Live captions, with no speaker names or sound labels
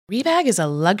Rebag is a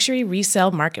luxury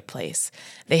resale marketplace.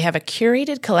 They have a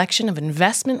curated collection of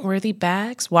investment-worthy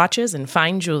bags, watches, and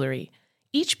fine jewelry.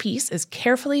 Each piece is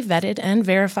carefully vetted and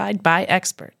verified by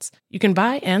experts. You can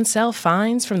buy and sell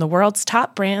finds from the world's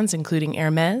top brands, including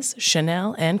Hermes,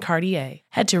 Chanel, and Cartier.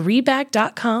 Head to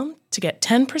Rebag.com to get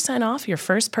 10% off your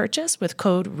first purchase with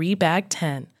code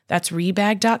REBAG10. That's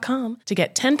Rebag.com to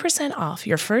get 10% off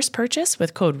your first purchase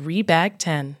with code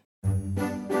REBAG10.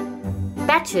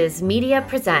 Betches Media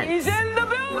presents He's in the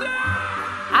building!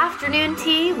 Afternoon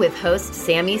Tea with host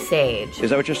Sammy Sage. Is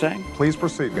that what you're saying? Please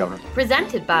proceed, Governor.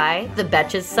 Presented by the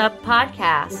Betches Sub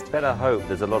Podcast. Better hope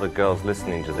there's a lot of girls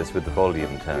listening to this with the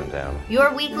volume turned down.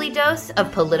 Your weekly dose of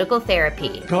political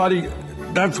therapy. Connie,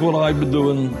 that's what I've been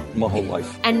doing my whole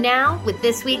life. And now, with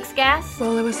this week's guest,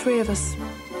 well, there were 3 of us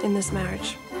in this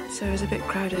marriage, so it was a bit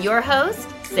crowded. Your host,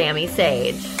 Sammy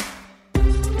Sage.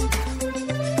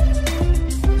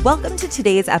 Welcome to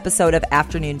today's episode of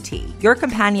Afternoon Tea, your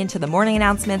companion to the morning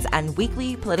announcements and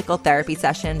weekly political therapy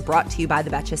session brought to you by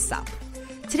the Betches Sup.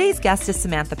 Today's guest is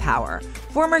Samantha Power,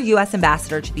 former U.S.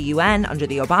 ambassador to the UN under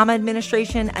the Obama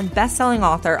administration and best-selling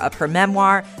author of her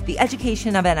memoir, The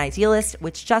Education of an Idealist,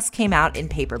 which just came out in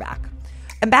paperback.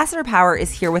 Ambassador Power is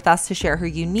here with us to share her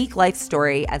unique life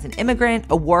story as an immigrant,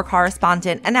 a war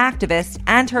correspondent, an activist,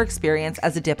 and her experience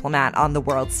as a diplomat on the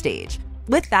world stage.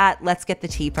 With that, let's get the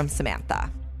tea from Samantha.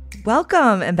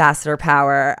 Welcome, Ambassador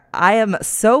Power. I am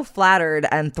so flattered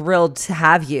and thrilled to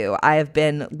have you. I have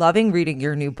been loving reading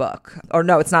your new book. Or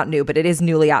no, it's not new, but it is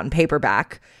newly out in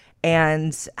paperback.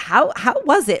 And how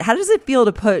was it? How does it feel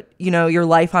to put, your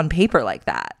life on paper like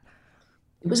that?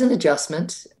 It was an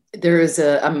adjustment.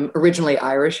 I'm originally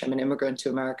Irish. I'm an immigrant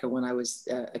to America when I was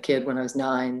a kid, when I was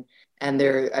 9. And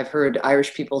I've heard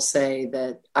Irish people say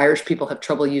that Irish people have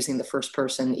trouble using the first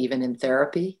person even in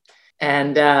therapy.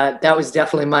 And that was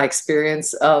definitely my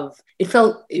experience it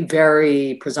felt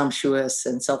very presumptuous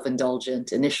and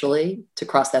self-indulgent initially to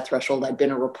cross that threshold. I'd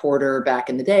been a reporter back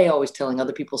in the day, always telling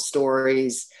other people's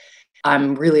stories.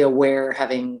 I'm really aware,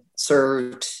 having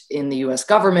served in the US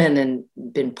government and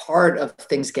been part of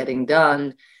things getting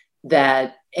done,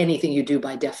 that anything you do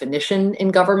by definition in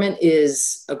government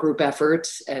is a group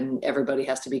effort and everybody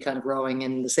has to be kind of rowing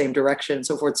in the same direction and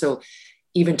so forth. So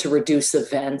even to reduce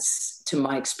events to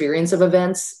my experience of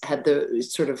events had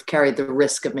carried the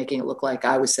risk of making it look like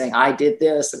I was saying I did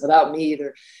this and without me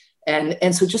either.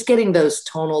 And so just getting those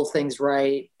tonal things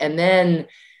right. And then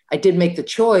I did make the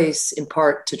choice in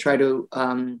part to try to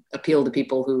appeal to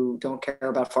people who don't care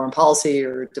about foreign policy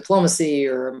or diplomacy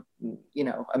or,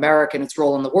 America and its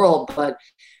role in the world. But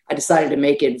I decided to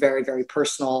make it very, very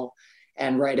personal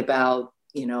and write about,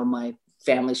 my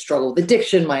family struggle with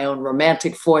addiction, my own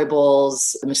romantic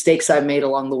foibles, the mistakes I've made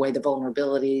along the way, the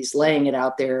vulnerabilities, laying it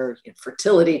out there,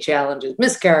 fertility challenges,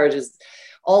 miscarriages,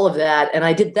 all of that. And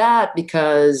I did that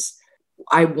because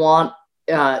I want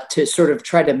to sort of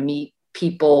try to meet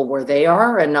people where they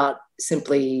are and not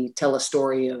simply tell a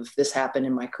story of this happened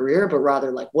in my career, but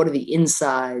rather like, what are the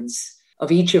insides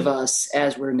of each of us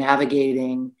as we're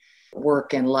navigating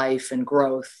work and life and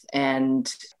growth.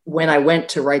 And when I went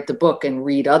to write the book and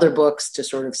read other books to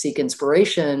sort of seek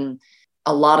inspiration,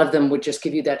 a lot of them would just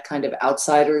give you that kind of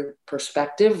outsider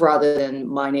perspective rather than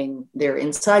mining their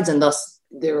insides. And thus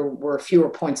there were fewer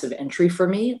points of entry for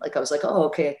me. Like I was like, oh,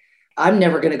 okay, I'm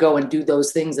never going to go and do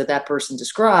those things that person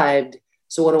described.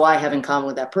 So what do I have in common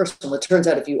with that person? Well, it turns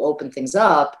out if you open things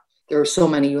up, there are so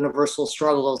many universal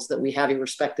struggles that we have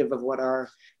irrespective of what our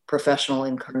professional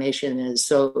incarnation is.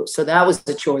 So that was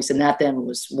the choice. And that then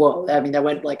was, whoa, I mean, that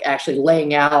went like actually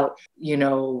laying out,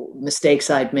 mistakes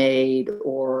I'd made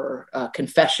or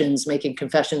making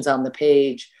confessions on the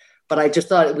page. But I just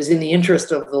thought it was in the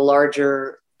interest of the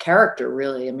larger character,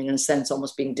 really. I mean, in a sense,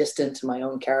 almost being distant to my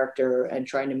own character and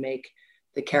trying to make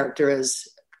the character as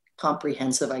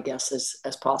comprehensive, I guess,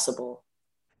 as possible.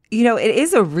 It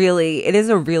is a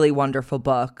really wonderful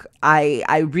book.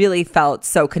 I really felt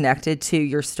so connected to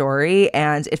your story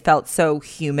and it felt so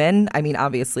human. I mean,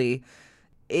 obviously,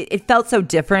 it felt so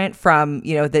different from,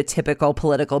 the typical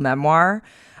political memoir.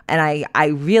 And I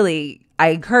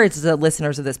encourage the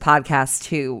listeners of this podcast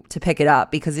to pick it up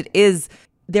because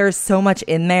there's so much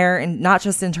in there, and not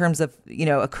just in terms of,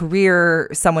 a career,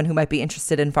 someone who might be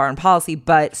interested in foreign policy,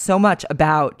 but so much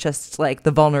about just like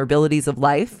the vulnerabilities of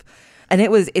life. And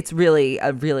it's really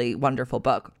a really wonderful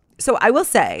book. So I will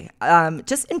say,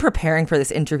 just in preparing for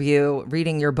this interview,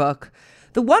 reading your book,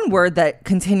 the one word that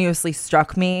continuously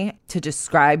struck me to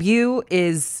describe you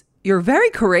is you're very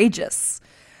courageous.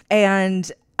 And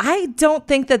I don't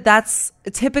think that that's a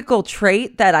typical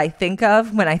trait that I think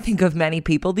of when I think of many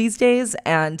people these days.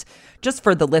 And just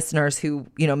for the listeners who,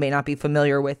 may not be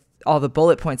familiar with all the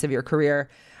bullet points of your career,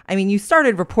 I mean, you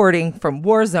started reporting from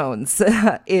war zones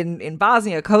in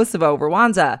Bosnia, Kosovo,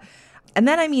 Rwanda. And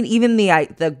then, I mean, even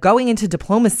the going into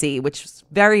diplomacy, which was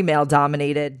very male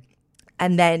dominated,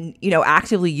 and then,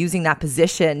 actively using that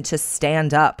position to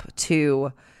stand up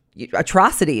to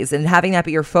atrocities and having that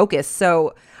be your focus.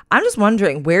 So I'm just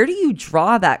wondering, where do you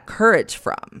draw that courage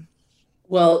from?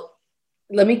 Well,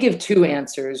 let me give two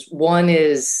answers. One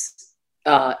is...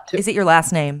 is it your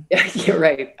last name? You're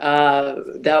right.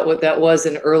 That was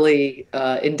an early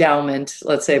endowment,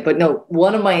 let's say. But no,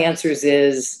 one of my answers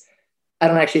is I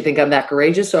don't actually think I'm that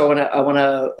courageous. So I want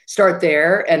to start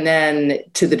there. And then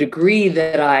to the degree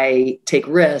that I take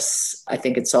risks, I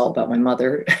think it's all about my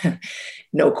mother.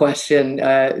 No question.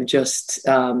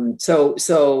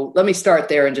 So let me start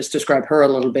there and just describe her a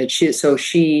little bit.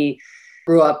 She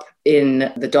grew up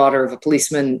in the daughter of a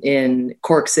policeman in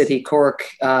Cork City, Cork,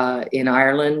 in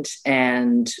Ireland,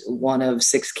 and one of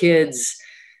 6 kids,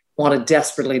 wanted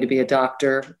desperately to be a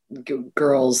doctor.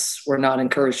 Girls were not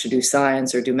encouraged to do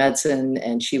science or do medicine,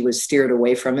 and she was steered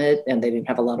away from it, and they didn't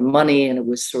have a lot of money, and it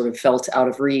was sort of felt out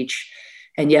of reach.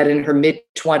 And yet in her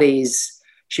mid-20s,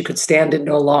 she could stand it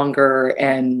no longer,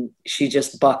 and she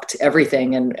just bucked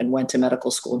everything and went to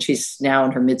medical school. And she's now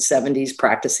in her mid-70s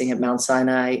practicing at Mount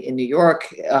Sinai in New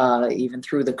York, even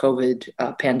through the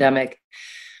COVID pandemic.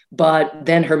 But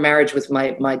then her marriage with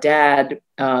my dad,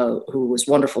 who was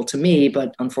wonderful to me,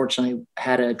 but unfortunately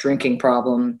had a drinking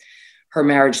problem, her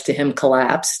marriage to him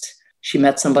collapsed. She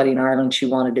met somebody in Ireland she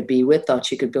wanted to be with, thought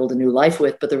she could build a new life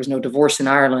with, but there was no divorce in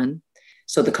Ireland.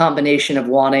 So the combination of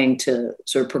wanting to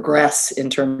sort of progress in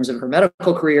terms of her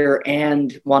medical career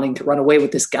and wanting to run away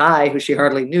with this guy who she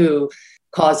hardly knew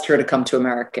caused her to come to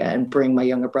America and bring my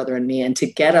younger brother and me. And to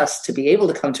get us to be able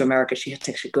to come to America, she had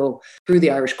to actually go through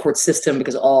the Irish court system,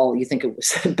 because you think it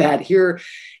was bad here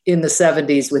in the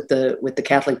 70s with the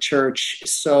Catholic Church,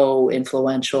 so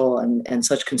influential and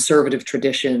such conservative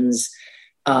traditions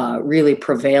really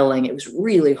prevailing. It was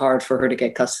really hard for her to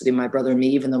get custody of my brother and me,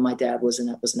 even though my dad was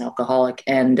an alcoholic.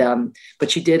 And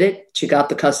but she did it. She got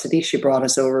the custody. She brought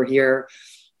us over here,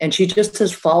 and she just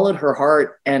has followed her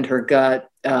heart and her gut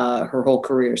her whole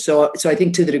career. So I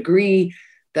think to the degree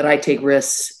that I take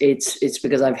risks, it's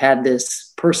because I've had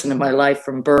this person in my life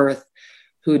from birth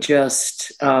who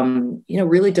just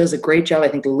really does a great job, I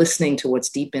think, listening to what's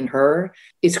deep in her.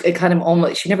 It kind of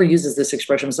almost, she never uses this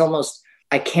expression, it's almost,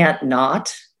 I can't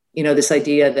not, this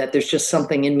idea that there's just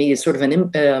something in me is sort of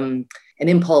an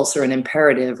impulse or an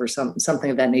imperative or something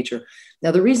of that nature.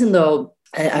 Now, the reason though,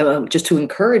 I just to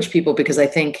encourage people, because I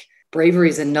think bravery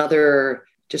is another,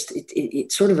 just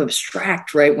it's sort of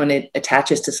abstract, right? When it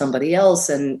attaches to somebody else.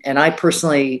 And I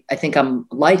personally, I think I'm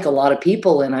like a lot of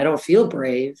people and I don't feel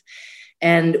brave.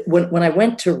 And when I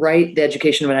went to write The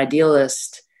Education of an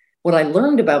Idealist, what I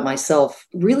learned about myself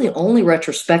really only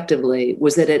retrospectively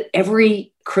was that at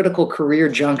every critical career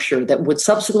juncture that would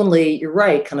subsequently, you're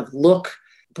right, kind of look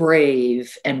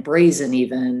brave and brazen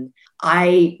even,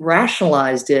 I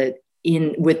rationalized it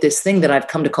with this thing that I've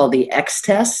come to call the X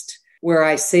test, where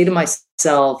I say to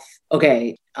myself,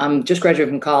 okay, I'm just graduated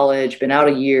from college, been out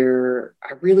a year.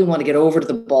 I really want to get over to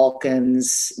the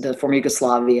Balkans, the former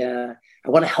Yugoslavia. I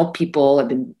want to help people.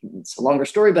 It's a longer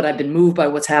story, but I've been moved by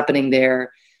what's happening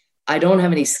there. I don't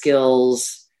have any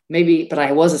skills, maybe, but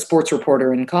I was a sports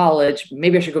reporter in college.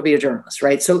 Maybe I should go be a journalist,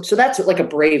 right? So that's like a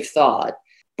brave thought.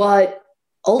 But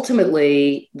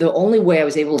ultimately, the only way I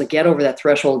was able to get over that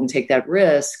threshold and take that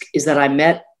risk is that I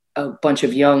met a bunch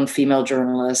of young female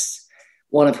journalists,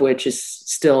 one of which is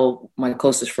still my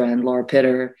closest friend, Laura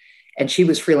Pitter. And she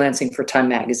was freelancing for Time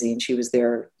magazine. She was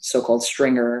their so-called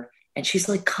stringer. And she's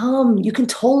like, come, you can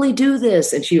totally do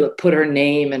this. And she put her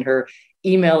name and her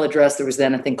email address. There was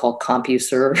then a thing called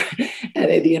CompuServe,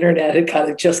 and the internet had kind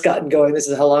of just gotten going. This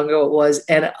is how long ago it was.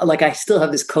 And like, I still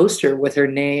have this coaster with her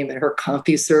name and her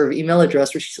CompuServe email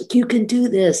address where she's like, you can do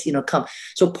this, come.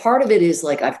 So part of it is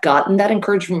like, I've gotten that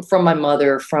encouragement from my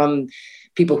mother, from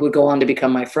people who go on to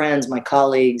become my friends, my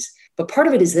colleagues. But part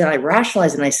of it is that I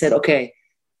rationalized and I said, okay,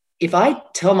 if I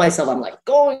tell myself I'm like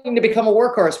going to become a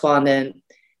war correspondent,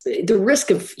 the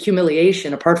risk of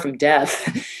humiliation, apart from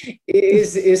death,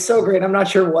 is so great. I'm not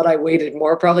sure what I weighted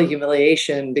more, probably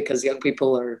humiliation, because young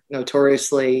people are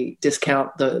notoriously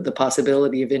discount the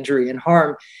possibility of injury and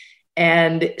harm.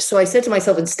 And so I said to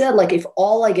myself instead, like, if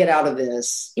all I get out of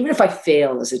this, even if I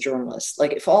fail as a journalist,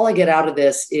 like if all I get out of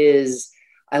this is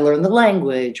I learn the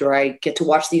language, or I get to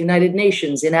watch the United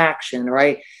Nations in action, or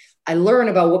I learn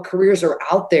about what careers are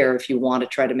out there if you want to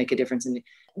try to make a difference,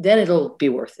 then it'll be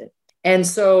worth it. And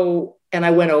so And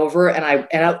I went over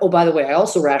oh, by the way, I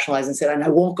also rationalized and said, and I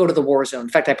won't go to the war zone. In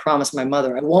fact, I promised my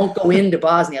mother, I won't go into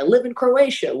Bosnia. I live in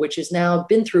Croatia, which has now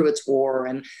been through its war.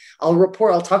 And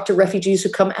I'll talk to refugees who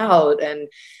come out. And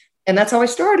that's how I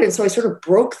started. So I sort of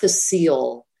broke the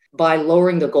seal by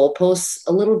lowering the goalposts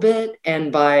a little bit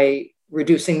and by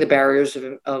reducing the barriers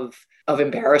of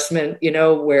embarrassment,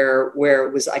 where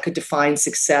it was, I could define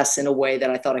success in a way that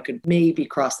I thought I could maybe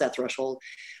cross that threshold.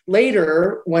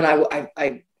 Later, when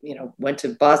I went to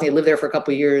Bosnia, lived there for a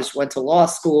couple of years, went to law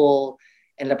school,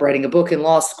 ended up writing a book in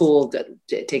law school,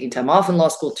 taking time off in law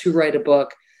school to write a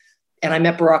book. And I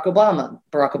met Barack Obama.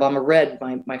 Barack Obama read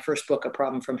my first book, A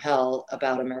Problem from Hell,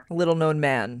 about America. Little known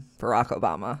man, Barack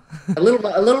Obama. a little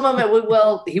man.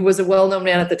 Well, he was a well-known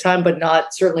man at the time, but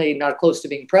certainly not close to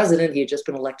being president. He had just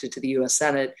been elected to the U.S.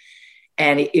 Senate.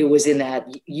 And it was in that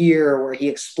year where he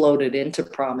exploded into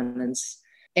prominence.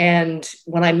 And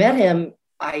when I met him,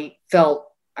 I felt,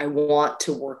 I want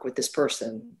to work with this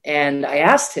person. And I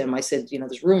asked him, I said,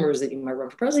 there's rumors that you might run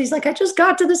for president. He's like, I just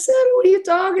got to the Senate. What are you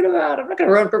talking about? I'm not going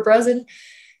to run for president.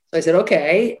 So I said,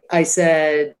 okay. I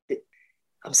said,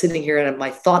 I'm sitting here and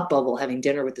my thought bubble having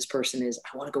dinner with this person is,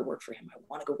 I want to go work for him. I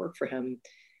want to go work for him.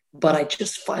 But I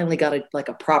just finally got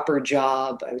a proper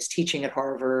job. I was teaching at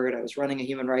Harvard. I was running a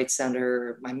human rights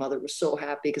center. My mother was so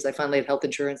happy because I finally had health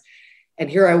insurance. And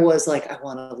here I was like, I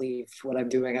want to leave what I'm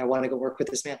doing. I want to go work with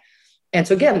this man. And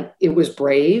so again, it was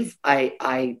brave.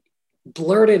 I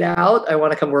blurted out, I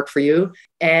want to come work for you.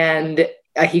 And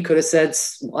he could have said,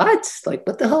 what? Like,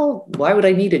 what the hell? Why would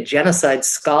I need a genocide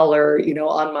scholar,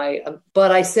 on my,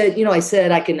 but I said,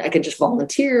 I can just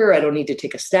volunteer. I don't need to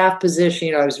take a staff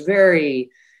position. I was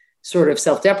very sort of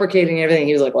self-deprecating and everything.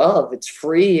 He was like, well, if it's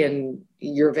free and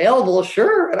you're available,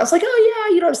 sure. And I was like,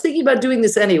 oh yeah, I was thinking about doing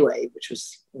this anyway, which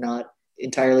was not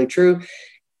entirely true.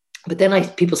 But then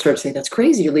people started saying, that's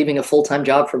crazy. You're leaving a full-time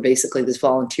job for basically this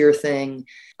volunteer thing,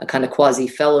 a kind of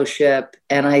quasi-fellowship.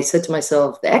 And I said to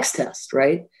myself, the X test,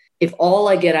 right? If all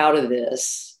I get out of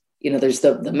this, there's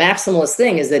the maximalist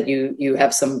thing is that you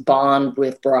have some bond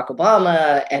with Barack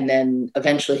Obama, and then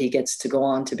eventually he gets to go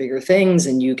on to bigger things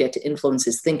and you get to influence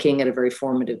his thinking at a very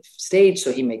formative stage.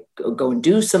 So he may go and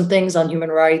do some things on human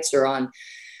rights or on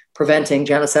preventing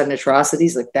genocide and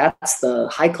atrocities. Like that's the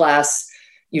high-class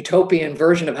utopian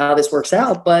version of how this works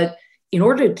out. But in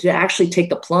order to actually take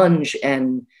the plunge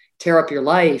and tear up your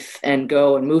life and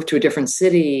go and move to a different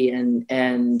city and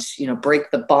break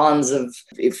the bonds of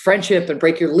friendship and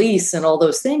break your lease and all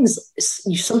those things,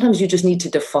 sometimes you just need to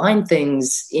define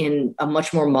things in a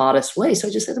much more modest way. So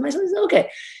I just said to myself, okay,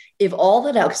 if all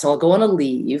that out, so I'll go on a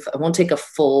leave, I won't take a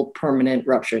full permanent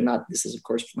rupture. This is of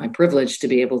course my privilege to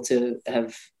be able to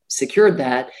have secured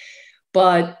that,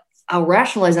 but I'll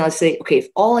rationalize and I'll say, okay, if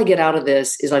all I get out of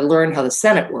this is I learn how the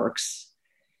Senate works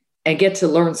and get to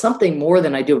learn something more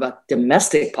than I do about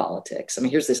domestic politics. I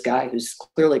mean, here's this guy who's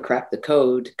clearly cracked the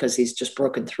code because he's just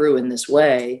broken through in this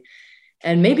way.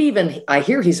 And maybe even I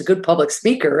hear he's a good public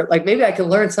speaker. Like maybe I can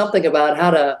learn something about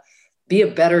how to be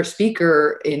a better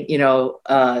speaker in,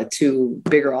 to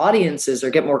bigger audiences or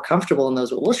get more comfortable in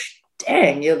those. Well,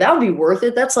 dang, that would be worth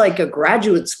it. That's like a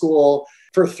graduate school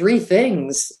for 3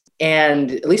 things. And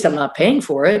at least I'm not paying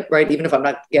for it, right? Even if I'm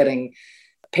not getting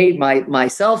paid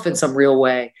myself in some real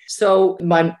way. So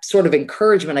my sort of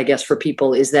encouragement, I guess, for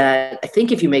people is that I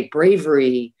think if you make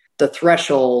bravery the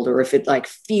threshold, or if it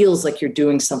feels like you're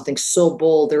doing something so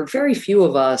bold, there are very few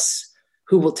of us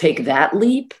who will take that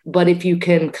leap. But if you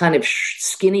can kind of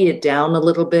skinny it down a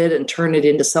little bit and turn it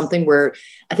into something where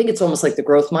I think it's almost like the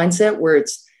growth mindset, where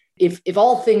it's if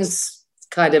all things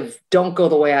kind of don't go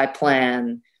the way I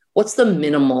plan, what's the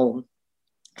minimal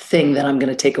thing that I'm going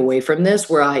to take away from this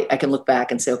where I can look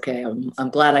back and say, okay, I'm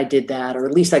glad I did that, or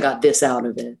at least I got this out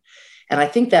of it. And I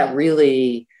think that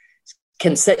really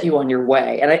can set you on your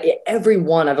way. And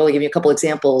I've only given you a couple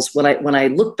examples. When I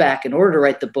look back in order to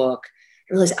write the book,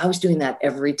 I realized I was doing that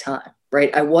every time,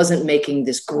 right? I wasn't making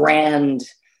this grand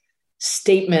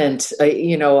statement,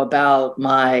 about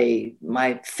my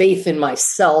faith in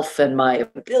myself and my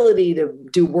ability to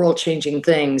do world-changing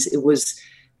things. It was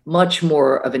much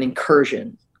more of an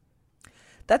incursion.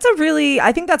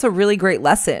 I think that's a really great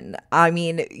lesson. I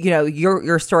mean,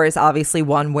 your story is obviously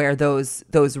one where those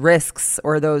risks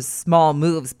or those small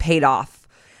moves paid off.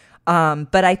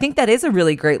 But I think that is a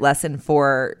really great lesson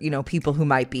for, people who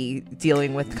might be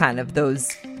dealing with kind of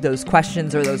those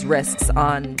questions or those risks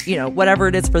on, whatever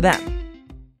it is for them.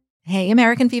 Hey,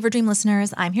 American Fever Dream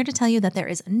listeners, I'm here to tell you that there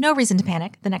is no reason to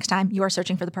panic the next time you are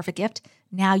searching for the perfect gift.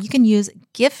 Now you can use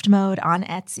gift mode on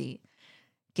Etsy.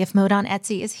 Gift mode on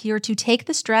Etsy is here to take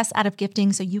the stress out of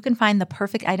gifting so you can find the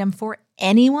perfect item for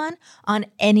anyone on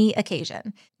any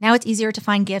occasion. Now it's easier to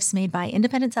find gifts made by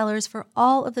independent sellers for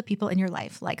all of the people in your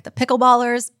life, like the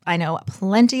pickleballers. I know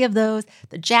plenty of those.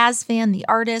 The jazz fan, the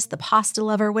artist, the pasta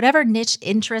lover, whatever niche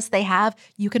interest they have,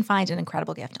 you can find an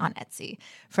incredible gift on Etsy.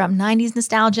 From 90s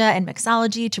nostalgia and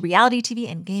mixology to reality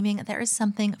TV and gaming, there is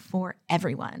something for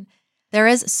everyone. There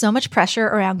is so much pressure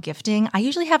around gifting. I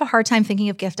usually have a hard time thinking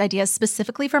of gift ideas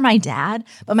specifically for my dad,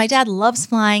 but my dad loves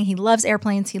flying, he loves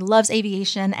airplanes, he loves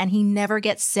aviation, and he never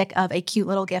gets sick of a cute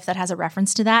little gift that has a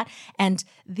reference to that. And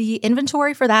the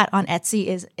inventory for that on Etsy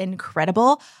is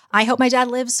incredible. I hope my dad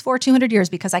lives for 200 years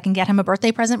because I can get him a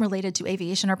birthday present related to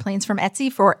aviation or planes from Etsy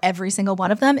for every single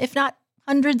one of them, if not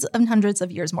hundreds and hundreds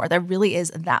of years more. There really is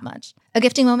that much. A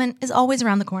gifting moment is always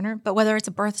around the corner, but whether it's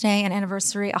a birthday, an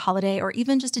anniversary, a holiday, or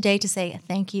even just a day to say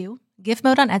thank you, Gift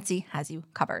Mode on Etsy has you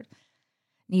covered.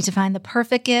 Need to find the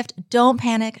perfect gift? Don't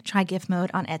panic. Try Gift Mode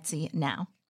on Etsy now.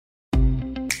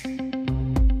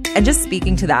 And just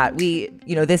speaking to that,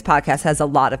 this podcast has a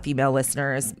lot of female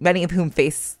listeners, many of whom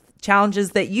face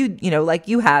challenges that like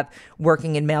you have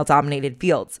working in male-dominated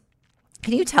fields.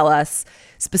 Can you tell us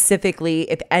specifically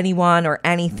if anyone or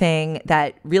anything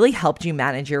that really helped you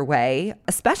manage your way,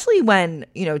 especially when,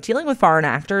 dealing with foreign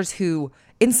actors who,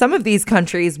 in some of these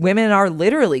countries, women are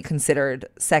literally considered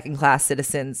second-class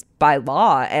citizens by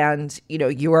law, and,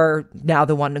 you are now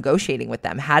the one negotiating with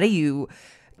them. How do you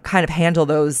kind of handle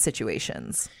those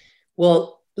situations?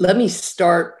 Well, let me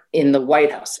start in the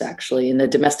White House, actually, in the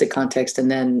domestic context, and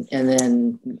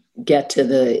then get to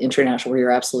the international, where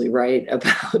you're absolutely right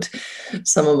about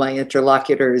some of my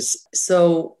interlocutors.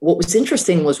 So what was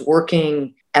interesting was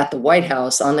working at the White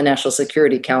House on the National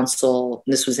Security Council.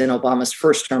 This was in Obama's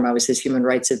first term. I was his human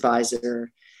rights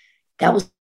advisor. That was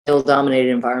the male-dominated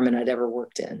environment I'd ever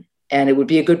worked in. And it would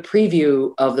be a good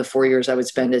preview of the 4 years I would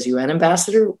spend as UN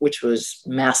ambassador, which was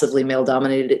massively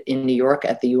male-dominated in New York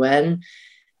at the UN.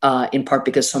 In part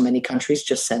because so many countries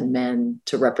just send men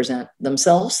to represent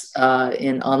themselves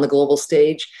on the global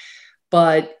stage.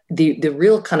 But the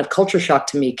real kind of culture shock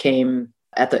to me came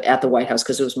at the White House,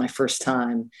 because it was my first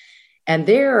time. And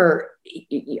there,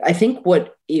 I think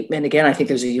and again, I think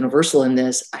there's a universal in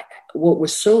this. What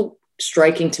was so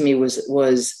striking to me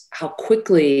was how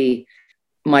quickly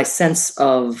my sense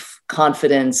of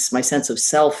confidence, my sense of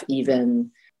self even,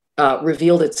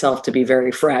 revealed itself to be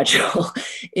very fragile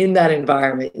in that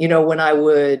environment. When I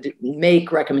would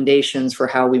make recommendations for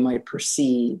how we might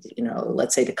proceed,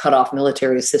 let's say to cut off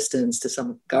military assistance to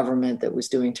some government that was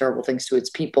doing terrible things to its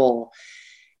people,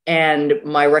 and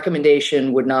my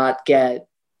recommendation would not get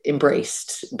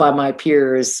embraced by my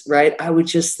peers, right? I would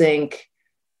just think,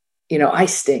 I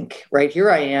stink, right? Here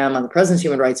I am, I'm the president's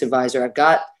human rights advisor. I've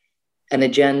got an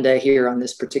agenda here on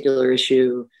this particular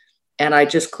issue. And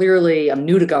I'm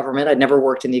new to government. I'd never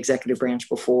worked in the executive branch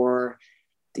before,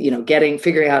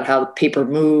 figuring out how the paper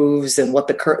moves and what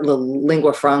the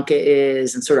lingua franca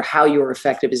is, and sort of how you're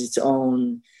effective is its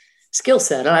own skill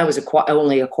set. And I was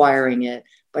only acquiring it,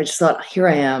 but I just thought, here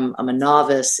I am, I'm a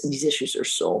novice, and these issues are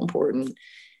so important,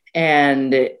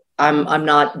 and I'm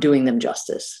not doing them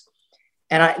justice.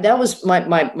 And that was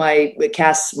my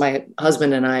Cass, my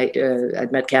husband and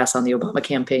I'd met Cass on the Obama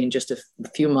campaign just a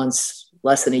few months,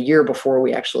 less than a year before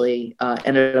we actually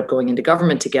ended up going into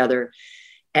government together.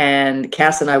 And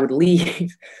Cass and I would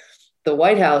leave the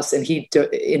White House, and he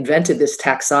invented this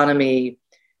taxonomy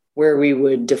where we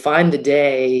would define the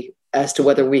day as to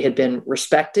whether we had been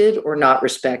respected or not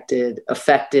respected,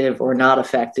 effective or not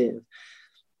effective.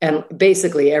 And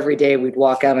basically every day we'd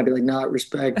walk out and I'd be like, not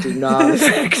respected, not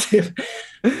effective,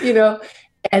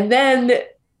 And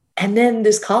then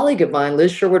this colleague of mine,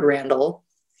 Liz Sherwood Randall,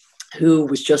 who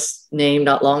was just named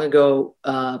not long ago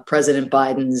President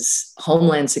Biden's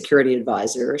Homeland Security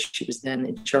Advisor. She was then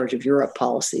in charge of Europe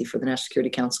policy for the National Security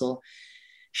Council.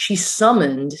 She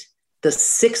summoned the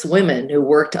 6 women who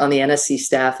worked on the NSC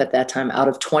staff at that time out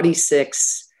of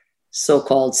 26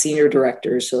 so-called senior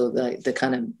directors, so the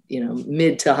kind of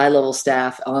mid to high level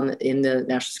staff in the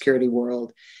national security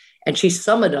world. And she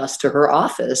summoned us to her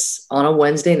office on a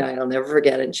Wednesday night. I'll never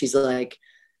forget it. And she's like,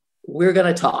 "We're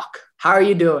going to talk. How are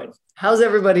you doing? How's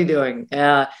everybody doing?"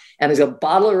 And there's a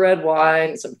bottle of red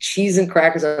wine, some cheese and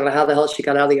crackers. I don't know how the hell she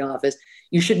got out of the office.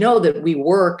 You should know that we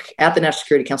work at the National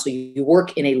Security Council. You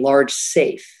work in a large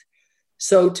safe.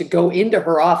 So to go into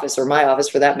her office, or my office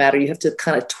for that matter, you have to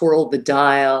kind of twirl the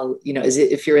dial, as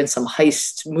if you're in some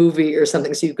heist movie or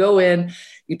something. So you go in,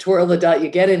 you twirl the dial, you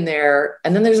get in there,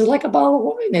 and then there's like a bottle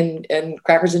of wine and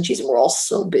crackers and cheese. And we're all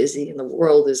so busy and the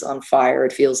world is on fire,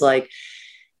 it feels like.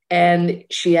 And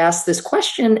she asked this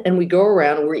question, and we go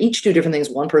around and we each do different things.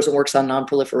 One person works on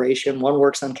nonproliferation, one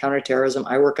works on counterterrorism,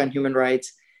 I work on human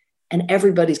rights. and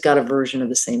everybody's got a version of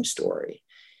the same story.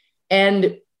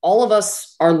 And all of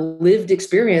us, our lived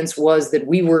experience was that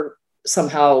we were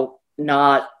somehow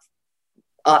not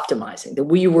optimizing, that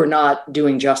we were not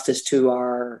doing justice to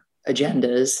our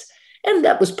agendas. And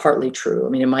that was partly true. I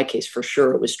mean, in my case, for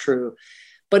sure, it was true.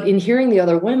 But in hearing the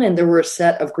other women, there were a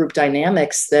set of group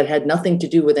dynamics that had nothing to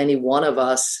do with any one of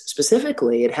us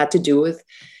specifically. It had to do with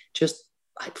just,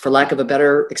 for lack of a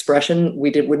better expression,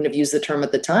 wouldn't have used the term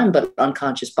at the time, but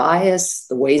unconscious bias,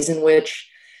 the ways in which,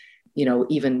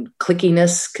 even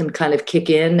clickiness can kind of kick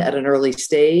in at an early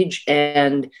stage.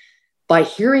 And by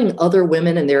hearing other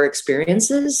women and their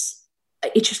experiences,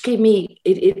 it just gave me,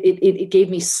 it gave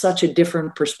me such a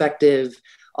different perspective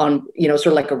on, sort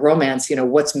of like a romance,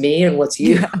 what's me and what's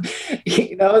you.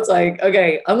 Yeah. It's like,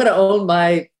 okay, I'm going to own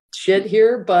my shit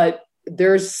here, but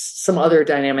there's some other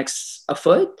dynamics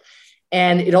afoot.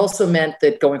 And it also meant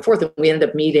that going forth, and we ended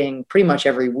up meeting pretty much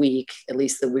every week, at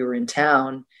least that we were in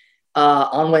town,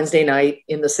 on Wednesday night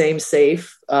in the same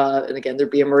safe. And again, there'd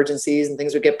be emergencies and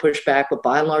things would get pushed back, but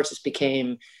by and large, this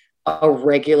became a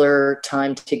regular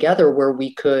time together where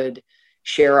we could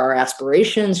share our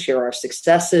aspirations, share our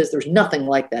successes. There's nothing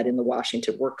like that in the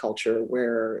Washington work culture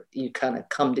where you kind of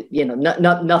come to,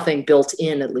 nothing built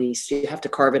in, at least. You have to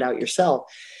carve it out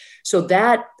yourself. So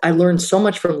that I learned so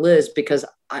much from Liz, because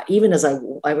I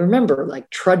remember like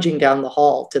trudging down the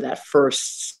hall to that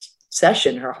first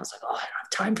session, I was like, oh, I don't have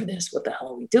time for this. What the hell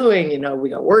are we doing? We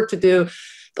got work to do.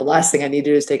 The last thing I need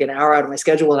to do is take an hour out of my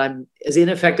schedule, and I'm as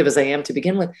ineffective as I am to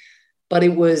begin with. But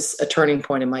it was a turning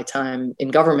point in my time in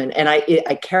government. And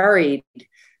I carried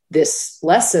this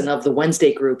lesson of the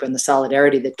Wednesday group and the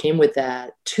solidarity that came with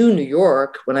that to New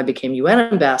York when I became UN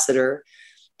ambassador.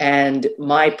 And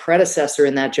my predecessor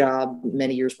in that job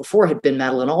many years before had been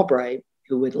Madeleine Albright,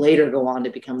 who would later go on to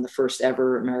become the first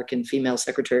ever American female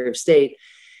Secretary of State.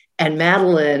 And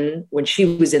Madeleine, when she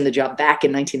was in the job back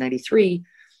in 1993,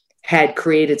 had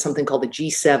created something called the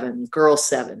G7, Girl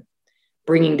 7,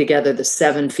 bringing together the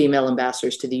 7 female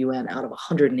ambassadors to the UN out of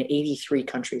 183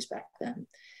 countries back then.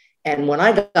 And when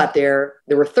I got there,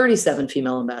 there were 37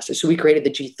 female ambassadors. So we created the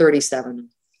G37,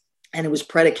 and it was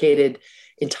predicated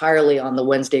entirely on the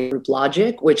Wednesday group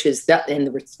logic, which is that, and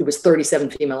it was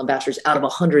 37 female ambassadors out of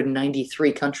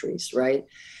 193 countries, right?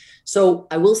 So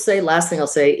I will say, last thing I'll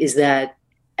say is that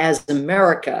as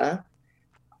America,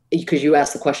 because you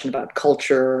asked the question about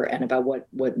culture and about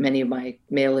what many of my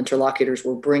male interlocutors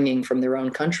were bringing from their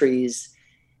own countries,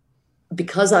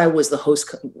 because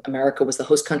America was the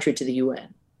host country to the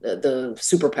UN, the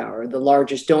superpower, the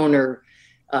largest donor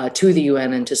to the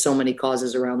UN and to so many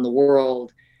causes around the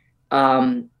world.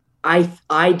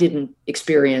 I didn't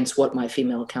experience what my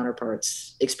female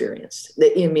counterparts experienced.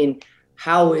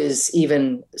 How is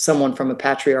even someone from a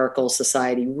patriarchal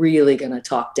society really going to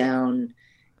talk down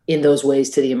in those ways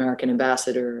to the American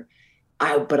ambassador?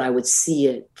 But I would see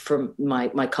it from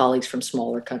my colleagues from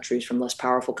smaller countries, from less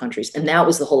powerful countries. And that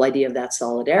was the whole idea of that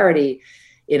solidarity.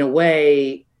 In a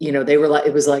way, they were like,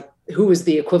 it was like, who was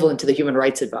the equivalent to the human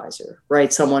rights advisor,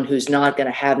 right? Someone who's not going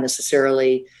to have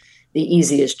necessarily the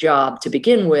easiest job to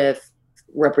begin with,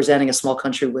 representing a small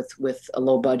country with a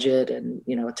low budget and,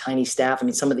 a tiny staff.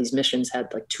 Some of these missions had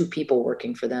like 2 people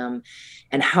working for them.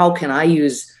 And how can I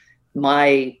use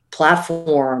my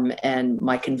platform and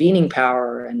my convening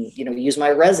power and, use my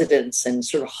residence and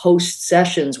sort of host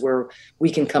sessions where we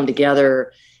can come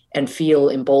together and feel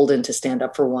emboldened to stand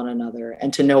up for one another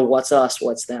and to know what's us,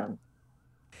 what's them.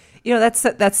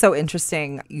 That's so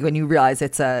interesting when you realize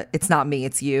it's not me,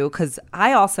 it's you. Because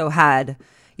I also had,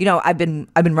 I've been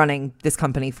running this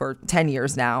company for 10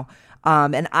 years now,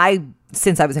 and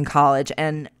since I was in college,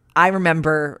 and I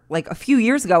remember like a few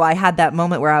years ago I had that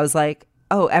moment where I was like,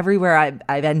 oh, everywhere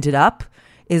I've ended up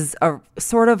is a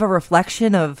sort of a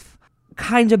reflection of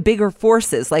kind of bigger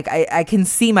forces. Like I can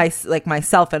see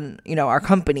myself and our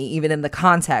company even in the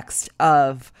context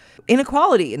of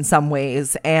inequality in some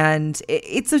ways, and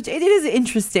it is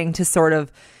interesting to sort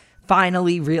of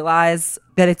finally realize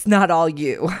that it's not all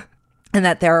you, and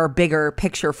that there are bigger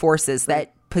picture forces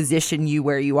that position you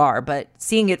where you are. But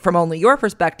seeing it from only your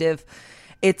perspective,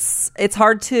 it's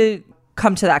hard to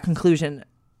come to that conclusion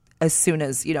as soon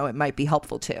as it might be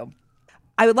helpful to.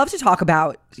 I would love to talk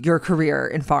about your career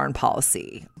in foreign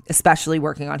policy, especially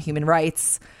working on human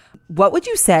rights. What would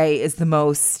you say is the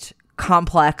most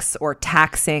complex or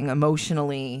taxing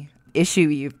emotionally issue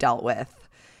you've dealt with?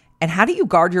 And how do you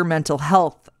guard your mental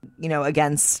health,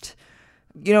 against,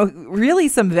 really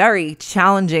some very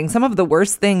challenging, some of the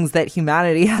worst things that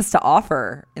humanity has to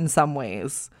offer in some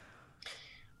ways?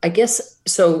 I guess,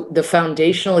 so the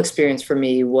foundational experience for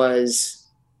me was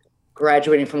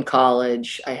graduating from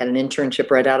college. I had an internship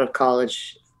right out of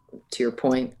college. To your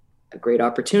point, a great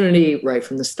opportunity right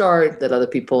from the start that other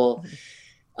people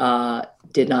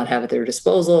did not have at their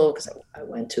disposal, because I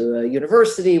went to a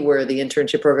university where the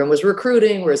internship program was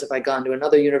recruiting, whereas if I'd gone to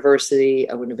another university,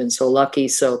 I wouldn't have been so lucky.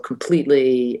 So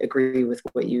completely agree with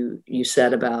what you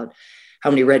said about how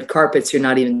many red carpets you're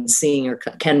not even seeing or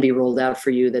can be rolled out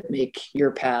for you that make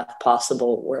your path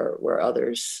possible where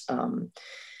others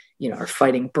are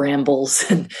fighting brambles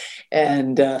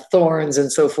and thorns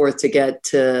and so forth to get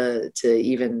to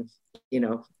even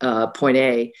point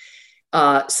A.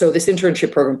 So this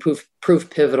internship program proved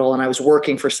pivotal, and I was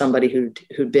working for somebody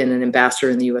who'd been an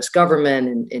ambassador in the U.S.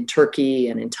 government in Turkey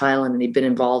and in Thailand, and he'd been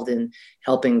involved in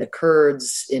helping the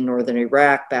Kurds in northern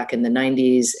Iraq back in the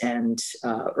 90s, and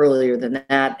earlier than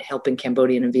that, helping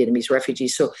Cambodian and Vietnamese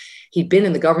refugees. So he'd been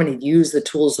in the government. He'd used the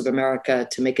tools of America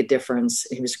to make a difference.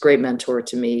 He was a great mentor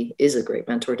to me, is a great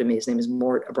mentor to me. His name is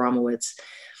Mort Abramowitz.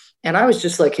 And I was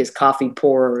just like his coffee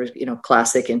pourer,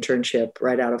 classic internship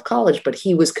right out of college, but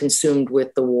he was consumed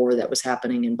with the war that was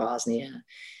happening in Bosnia.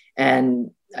 And,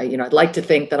 I'd like to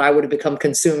think that I would have become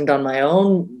consumed on my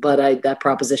own, but that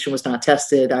proposition was not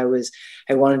tested. I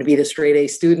wanted to be the straight A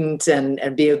student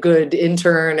and be a good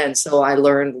intern. And so I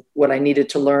learned what I needed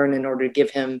to learn in order to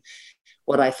give him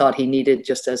what I thought he needed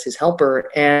just as his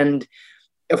helper. And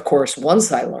of course,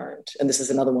 once I learned, and this is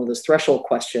another one of those threshold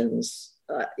questions,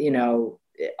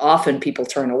 often people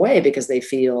turn away because they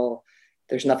feel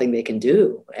there's nothing they can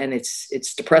do. And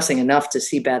it's depressing enough to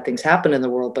see bad things happen in the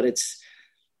world, but it's,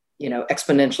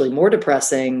 exponentially more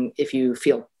depressing if you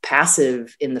feel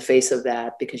passive in the face of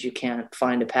that because you can't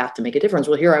find a path to make a difference.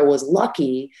 Well, here I was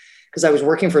lucky because I was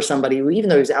working for somebody who, even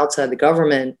though he was outside the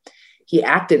government, he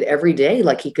acted every day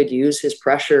like he could use his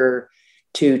pressure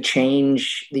to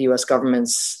change the US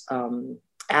government's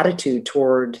attitude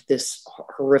toward this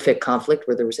horrific conflict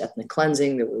where there was ethnic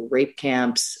cleansing, there were rape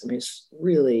camps. I mean, it's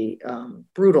really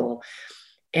brutal.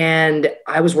 And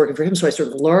I was working for him. So I sort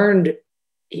of learned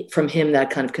from him that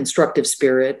kind of constructive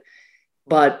spirit.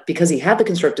 But because he had the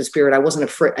constructive spirit, I wasn't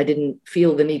afraid. I didn't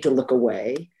feel the need to look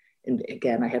away. And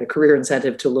again, I had a career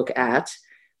incentive to look at.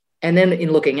 And then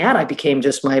in looking at, I became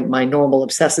just my normal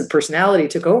obsessive personality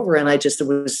took over. And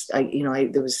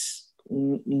there was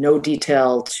no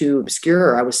detail too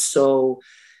obscure. I was so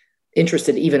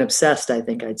interested, even obsessed, I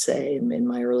think I'd say, in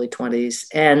my early 20s.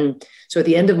 And so at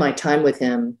the end of my time with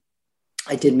him,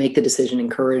 I did make the decision,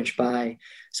 encouraged by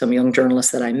some young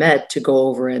journalists that I met, to go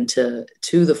over into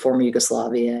the former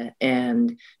Yugoslavia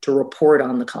and to report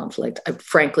on the conflict. I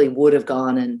frankly would have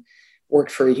gone and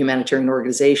worked for a humanitarian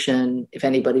organization if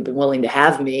anybody had been willing to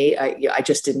have me. I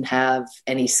just didn't have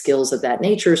any skills of that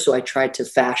nature. So I tried to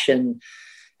fashion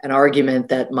an argument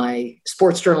that my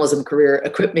sports journalism career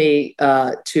equipped me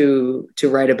to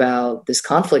write about this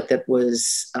conflict that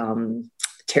was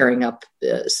tearing up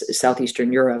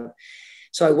Southeastern Europe.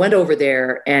 So I went over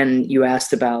there, and you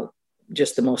asked about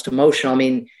just the most emotional. I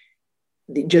mean,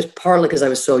 just partly because I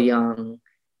was so young,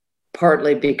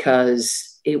 partly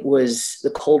because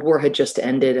the Cold War had just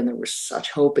ended and there was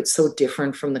such hope. It's so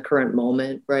different from the current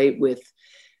moment, right?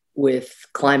 With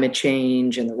climate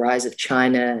change and the rise of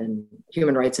China and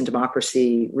human rights and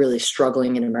democracy really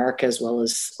struggling in America as well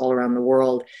as all around the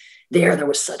world. There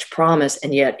was such promise.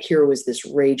 And yet here was this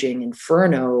raging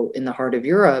inferno in the heart of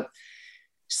Europe.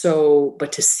 So,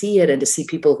 but to see it and to see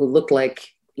people who looked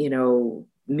like,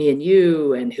 me and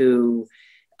you, and who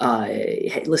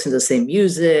listened to the same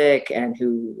music and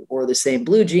who wore the same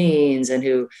blue jeans and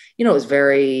who, was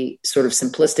very sort of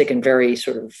simplistic and very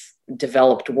sort of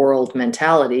developed world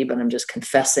mentality, but I'm just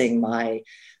confessing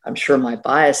I'm sure my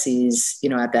biases,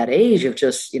 at that age of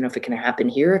just, if it can happen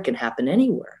here, it can happen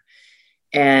anywhere.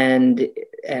 And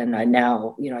I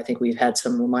now, I think we've had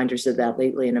some reminders of that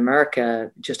lately in America,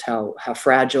 just how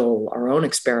fragile our own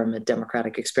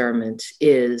democratic experiment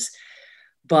is.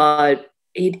 But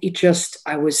it just,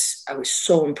 I was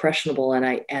so impressionable, and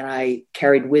I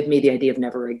carried with me the idea of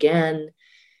never again,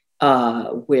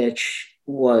 which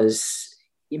was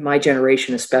in my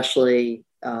generation, especially.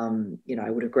 I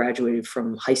would have graduated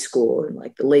from high school in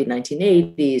like the late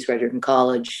 1980s, graduated from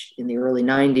college in the early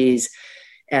 90s.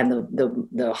 And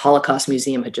the Holocaust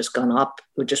Museum had just gone up,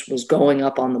 it just was going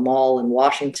up on the mall in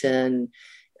Washington.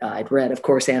 I'd read, of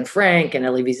course, Anne Frank and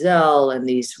Elie Wiesel and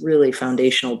these really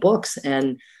foundational books.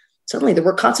 And suddenly there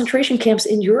were concentration camps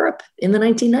in Europe in the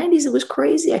 1990s. It was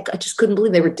crazy. I just couldn't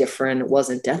believe they were different. It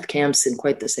wasn't death camps in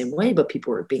quite the same way, but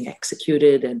people were being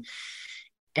executed.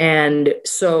 And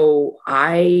so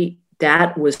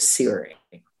that was searing.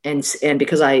 And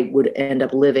because I would end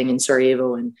up living in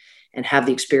Sarajevo and have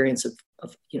the experience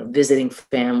visiting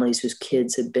families whose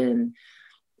kids had been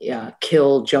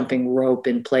killed jumping rope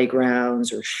in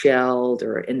playgrounds or shelled,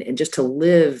 and just to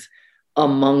live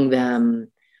among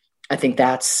them. I think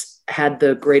that's had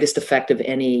the greatest effect of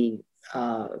any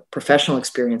professional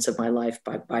experience of my life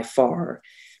by far.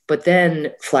 But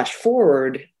then flash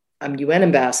forward, I'm UN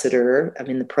ambassador. I'm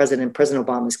in President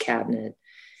Obama's cabinet.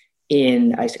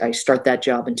 I start that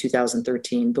job in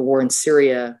 2013. The war in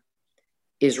Syria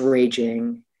is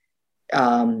raging.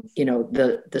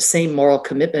 The same moral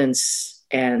commitments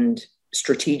and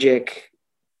strategic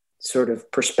sort of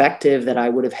perspective that I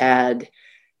would have had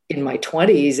in my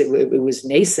 20s, it was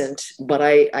nascent, but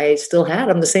I still had.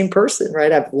 I'm the same person,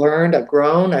 right? I've learned, I've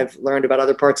grown, I've learned about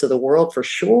other parts of the world for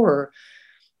sure.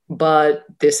 But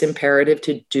this imperative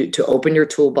to open your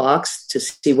toolbox, to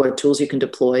see what tools you can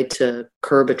deploy to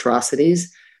curb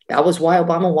atrocities, that was why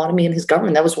Obama wanted me in his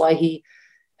government. That was why he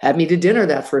had me to dinner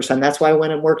that first time. That's why I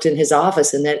went and worked in his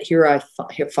office. And that here I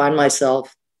find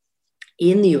myself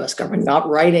in the US government, not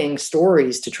writing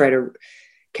stories to try to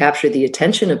capture the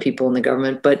attention of people in the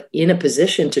government, but in a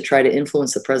position to try to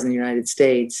influence the president of the United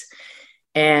States.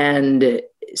 And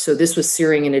so this was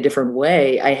searing in a different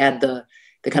way. I had the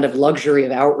kind of luxury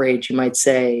of outrage, you might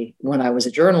say, when I was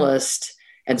a journalist,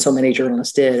 and so many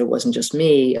journalists did. It wasn't just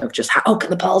me, of just how can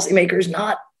the policymakers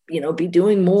not, be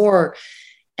doing more?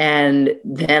 And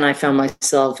then I found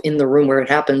myself in the room where it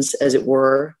happens, as it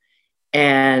were,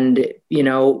 and,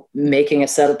 making a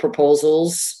set of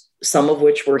proposals, some of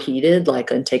which were heated,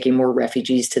 like on taking more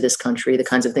refugees to this country, the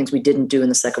kinds of things we didn't do in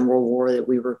the Second World War that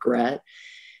we regret.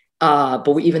 But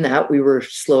even that we were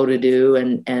slow to do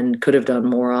and could have done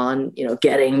more on,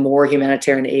 getting more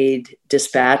humanitarian aid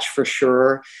dispatched for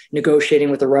sure,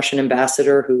 negotiating with the Russian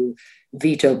ambassador who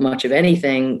vetoed much of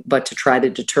anything, but to try to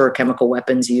deter chemical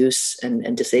weapons use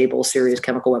and disable serious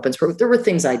chemical weapons. There were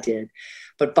things I did,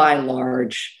 but by and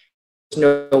large,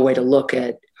 there's no way to look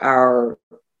at our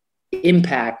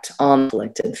impact on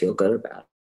conflict and feel good about it.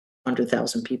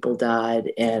 100,000 people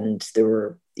died, and there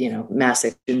were, mass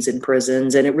actions in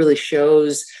prisons, and it really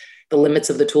shows the limits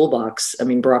of the toolbox. I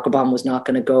mean, Barack Obama was not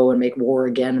going to go and make war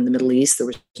again in the Middle East. There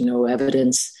was no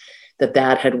evidence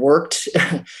that had worked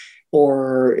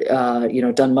or,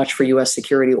 done much for U.S.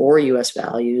 security or U.S.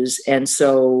 values. And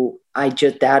so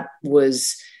that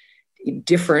was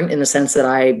different in the sense that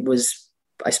I was,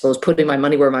 I suppose, putting my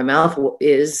money where my mouth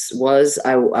was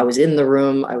I was in the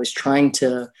room. I was trying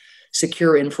to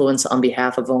secure influence on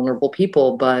behalf of vulnerable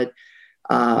people, but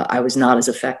I was not as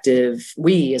effective.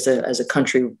 We as a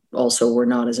country also were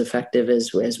not as effective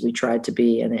as we tried to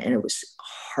be. And it was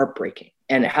heartbreaking.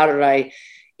 And how did I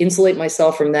insulate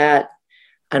myself from that?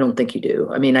 I don't think you do.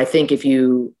 I mean, I think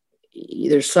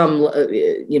there's some,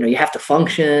 you have to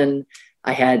function.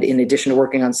 I had, in addition to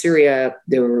working on Syria,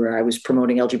 I was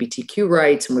promoting LGBTQ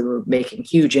rights, and we were making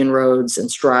huge inroads and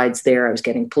strides there. I was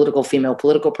getting female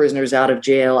political prisoners out of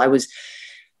jail. I was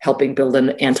helping build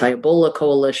an anti-Ebola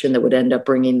coalition that would end up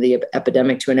bringing the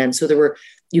epidemic to an end. So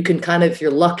you can kind of, if you're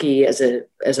lucky as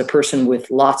a person with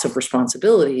lots of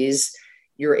responsibilities,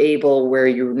 you're able, where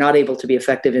you're not able to be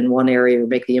effective in one area or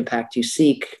make the impact you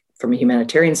seek from a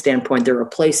humanitarian standpoint, there are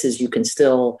places you can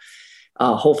still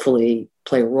hopefully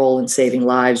play a role in saving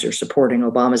lives or supporting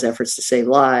Obama's efforts to save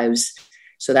lives.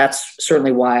 So that's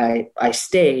certainly why I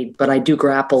stayed. But I do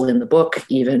grapple in the book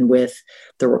even with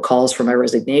the recalls for my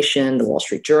resignation, the Wall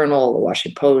Street Journal, the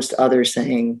Washington Post, others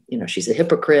saying, she's a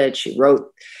hypocrite. She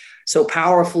wrote so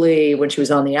powerfully when she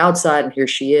was on the outside, and here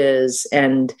she is.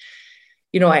 And,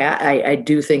 I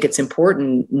do think it's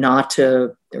important not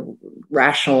to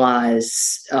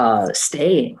rationalize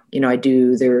staying. I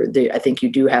think you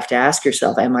do have to ask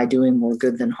yourself, am I doing more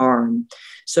good than harm?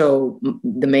 So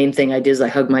the main thing I did is I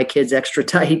hugged my kids extra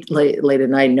tight late at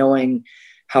night, knowing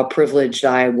how privileged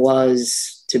I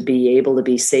was to be able to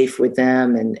be safe with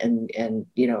them and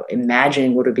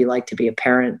imagining what it would be like to be a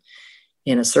parent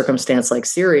in a circumstance like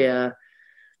Syria.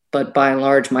 But by and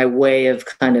large, my way of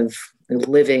kind of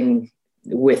living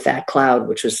with that cloud,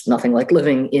 which was nothing like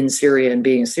living in Syria and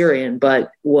being a Syrian, but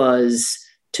was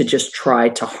to just try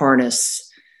to harness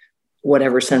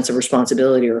whatever sense of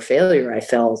responsibility or failure I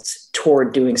felt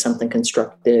toward doing something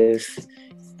constructive,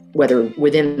 whether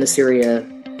within the Syria,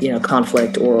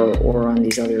 conflict or on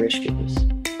these other issues.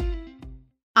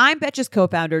 I'm Betches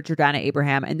co-founder Jordana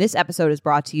Abraham, and this episode is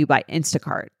brought to you by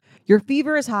Instacart. Your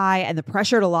fever is high and the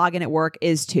pressure to log in at work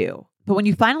is too. But when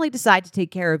you finally decide to take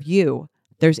care of you,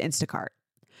 there's Instacart.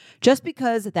 Just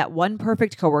because that one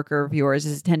perfect coworker of yours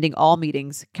is attending all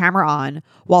meetings, camera on,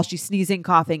 while she's sneezing,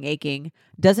 coughing, aching,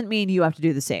 doesn't mean you have to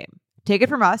do the same. Take it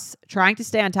from us, trying to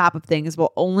stay on top of things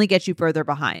will only get you further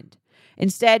behind.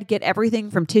 Instead, get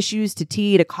everything from tissues to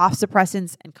tea to cough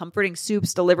suppressants and comforting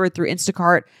soups delivered through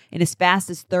Instacart in as fast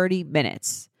as 30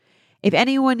 minutes. If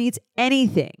anyone needs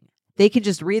anything, they can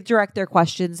just redirect their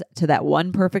questions to that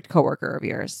one perfect coworker of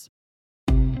yours.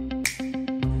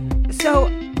 So,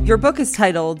 your book is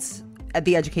titled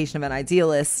The Education of an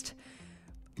Idealist,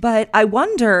 but I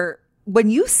wonder, when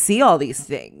you see all these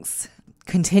things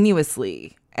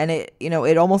continuously, and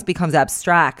it almost becomes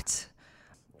abstract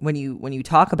when you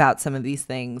talk about some of these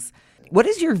things, what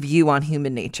is your view on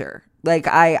human nature? Like,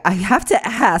 I have to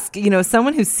ask,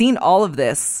 someone who's seen all of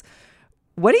this,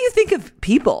 what do you think of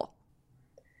people?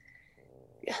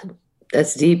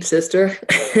 That's deep, sister.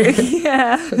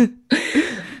 Yeah.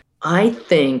 I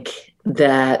think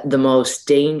that the most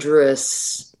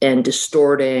dangerous and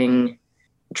distorting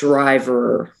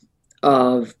driver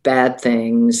of bad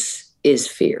things is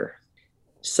fear.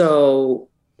 So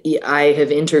I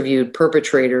have interviewed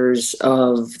perpetrators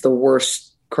of the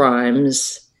worst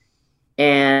crimes,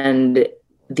 and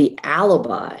the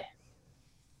alibi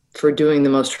for doing the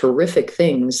most horrific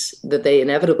things that they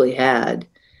inevitably had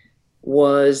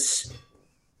was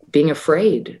being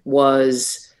afraid,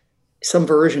 was some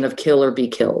version of kill or be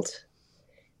killed.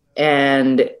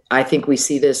 And I think we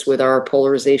see this with our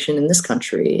polarization in this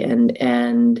country.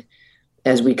 And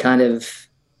as we kind of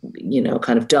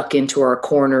duck into our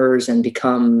corners and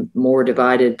become more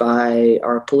divided by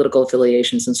our political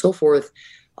affiliations and so forth,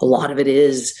 a lot of it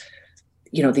is,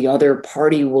 the other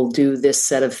party will do this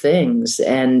set of things.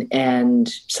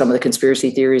 And some of the conspiracy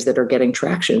theories that are getting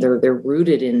traction, they're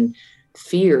rooted in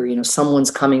fear.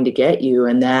 Someone's coming to get you.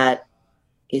 And that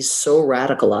is so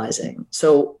radicalizing.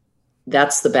 So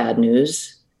that's the bad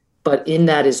news. But in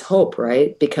that is hope,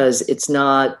 right? Because at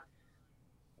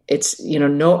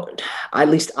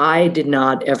least I did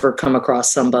not ever come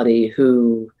across somebody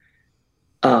who,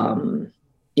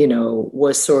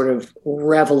 was sort of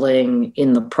reveling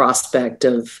in the prospect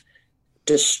of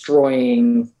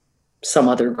destroying some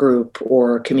other group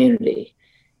or community.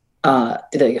 The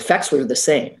effects were the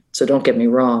same. So don't get me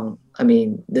wrong. I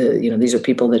mean, these are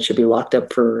people that should be locked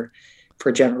up for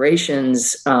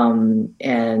generations, and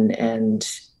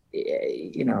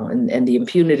the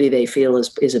impunity they feel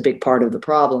is a big part of the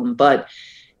problem. But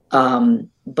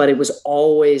it was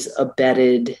always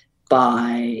abetted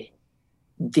by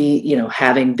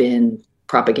having been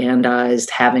propagandized,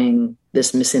 having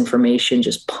this misinformation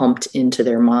just pumped into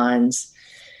their minds.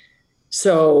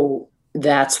 So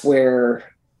that's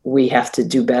where we have to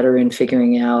do better in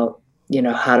figuring out,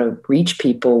 how to reach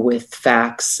people with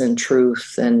facts and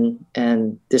truth.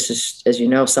 And this is, as you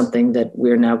know, something that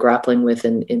we're now grappling with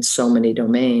in so many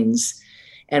domains.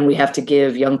 And we have to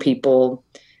give young people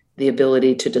the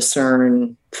ability to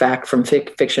discern fact from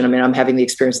fiction. I mean, I'm having the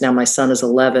experience now. My son is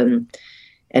 11,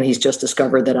 and he's just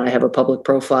discovered that I have a public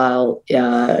profile. He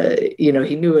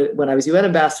knew it when I was UN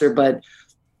ambassador, but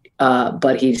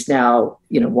he's now,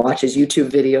 watches YouTube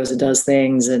videos and does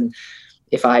things. And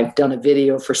if I've done a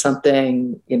video for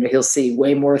something, he'll see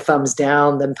way more thumbs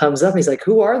down than thumbs up. He's like,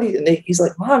 who are these? And he's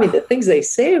like, Mommy, the things they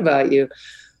say about you.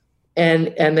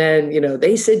 And then,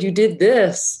 they said you did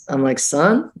this. I'm like,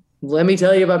 son, let me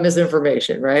tell you about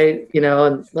misinformation, right?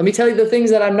 And let me tell you the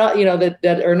things that I'm not,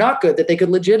 that are not good, that they could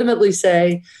legitimately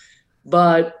say,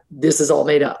 but this is all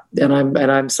made up. And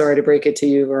I'm sorry to break it to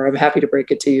you, or I'm happy to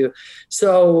break it to you.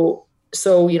 So,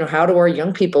 how do our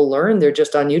young people learn? They're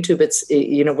just on YouTube. It's,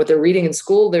 what they're reading in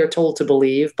school, they're told to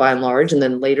believe by and large. And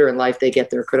then later in life, they get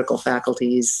their critical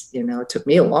faculties. It took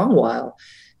me a long while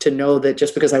to know that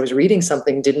just because I was reading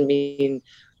something didn't mean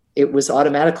it was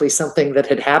automatically something that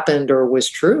had happened or was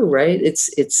true, right?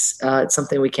 It's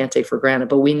something we can't take for granted,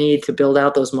 but we need to build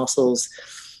out those muscles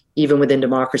even within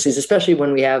democracies, especially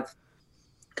when we have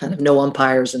kind of no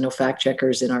umpires and no fact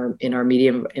checkers in our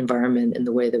media environment in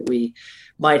the way that we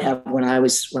might have when I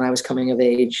was coming of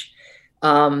age.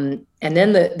 And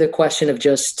then the question of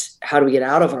just how do we get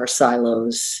out of our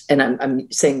silos? And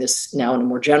I'm saying this now in a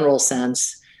more general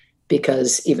sense,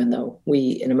 because even though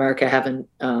we in America haven't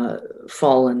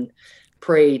fallen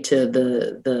prey to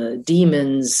the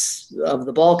demons of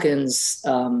the Balkans,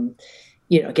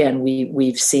 again,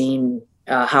 we've seen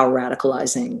how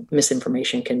radicalizing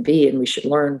misinformation can be, and we should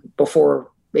learn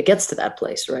before it gets to that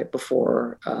place, right?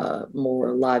 Before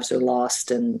more lives are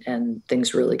lost and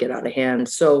things really get out of hand.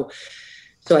 So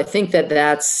I think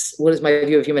that's what is my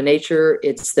view of human nature.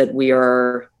 It's that we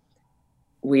are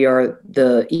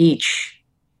each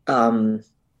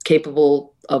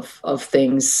capable of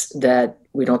things that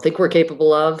we don't think we're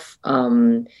capable of.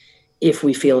 If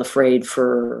we feel afraid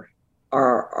for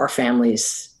our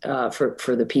families,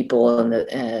 for the people and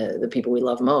the people we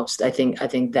love most. I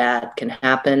think that can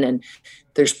happen, and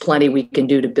there's plenty we can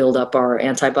do to build up our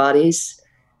antibodies.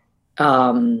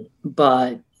 But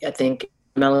I think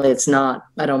fundamentally it's not.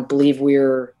 I don't believe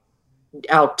we're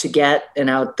out to get and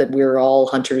out that we're all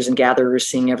hunters and gatherers,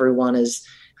 seeing everyone as.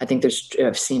 I think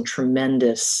I've seen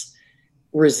tremendous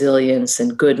resilience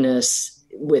and goodness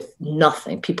with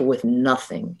nothing, people with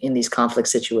nothing in these conflict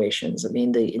situations. I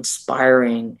mean, the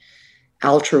inspiring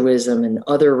altruism and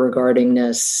other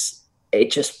regardingness, it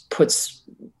just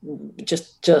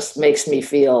makes me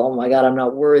feel, oh my God, I'm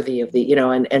not worthy of the,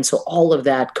 and so all of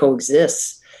that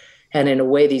coexists. And in a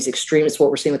way, these extreme, it's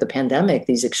what we're seeing with the pandemic,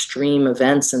 these extreme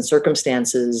events and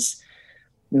circumstances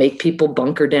make people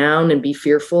bunker down and be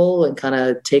fearful and kind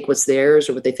of take what's theirs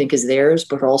or what they think is theirs,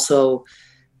 but also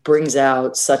brings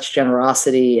out such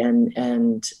generosity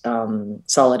and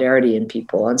solidarity in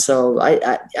people. And so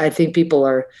I think people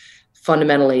are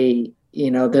fundamentally,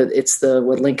 it's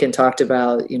what Lincoln talked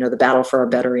about, the battle for our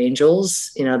better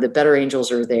angels. The better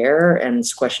angels are there, and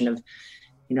it's a question of,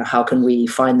 how can we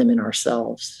find them in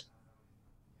ourselves?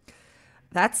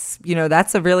 That's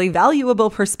a really valuable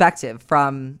perspective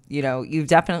from, you've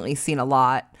definitely seen a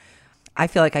lot. I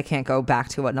feel like I can't go back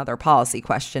to another policy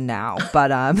question now, but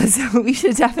so we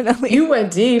should definitely. You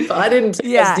went deep. I didn't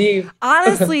take as deep.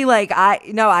 Honestly, if I'm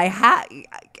going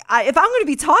to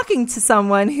be talking to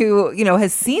someone who,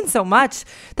 has seen so much,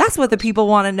 that's what the people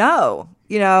want to know.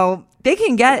 They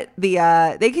can get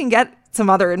some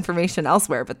other information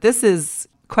elsewhere, but this is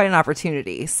quite an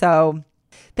opportunity. So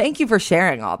thank you for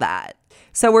sharing all that.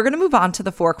 So we're going to move on to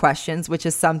the 4 questions, which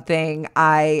is something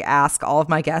I ask all of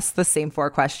my guests, the same 4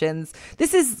 questions.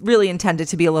 This is really intended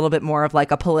to be a little bit more of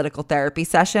like a political therapy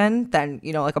session than,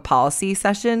 like a policy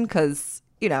session, because,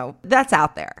 that's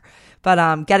out there.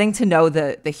 But getting to know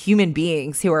the human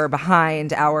beings who are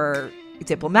behind our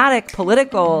diplomatic,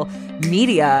 political,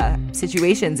 media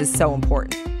situations is so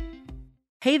important.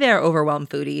 Hey there, overwhelmed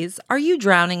foodies. Are you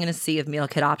drowning in a sea of meal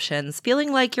kit options,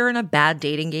 feeling like you're in a bad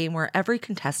dating game where every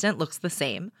contestant looks the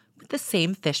same, with the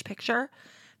same fish picture?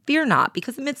 Fear not,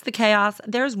 because amidst the chaos,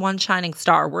 there's one shining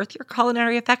star worth your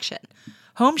culinary affection.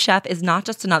 Home Chef is not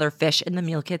just another fish in the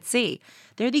meal kit sea.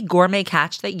 They're the gourmet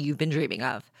catch that you've been dreaming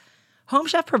of. Home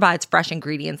Chef provides fresh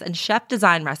ingredients and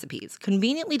chef-designed recipes,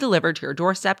 conveniently delivered to your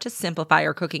doorstep to simplify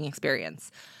your cooking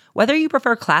experience. Whether you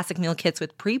prefer classic meal kits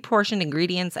with pre-portioned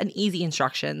ingredients and easy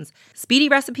instructions, speedy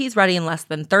recipes ready in less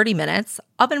than 30 minutes,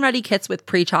 oven-ready kits with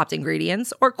pre-chopped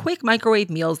ingredients, or quick microwave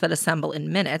meals that assemble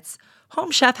in minutes,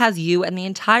 Home Chef has you and the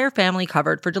entire family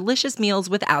covered for delicious meals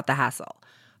without the hassle.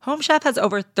 Home Chef has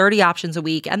over 30 options a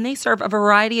week, and they serve a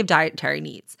variety of dietary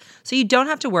needs, so you don't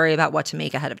have to worry about what to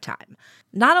make ahead of time.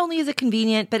 Not only is it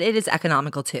convenient, but it is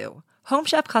economical too. Home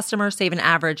Chef customers save an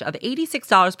average of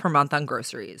 $86 per month on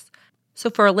groceries. So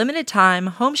for a limited time,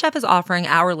 Home Chef is offering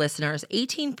our listeners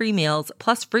 18 free meals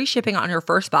plus free shipping on your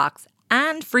first box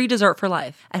and free dessert for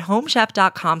life at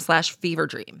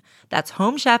homechef.com/feverdream. That's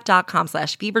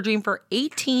homechef.com/feverdream for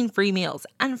 18 free meals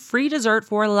and free dessert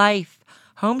for life.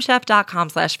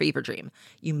 homechef.com/feverdream.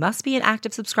 You must be an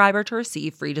active subscriber to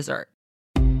receive free dessert.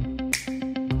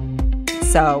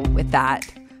 So with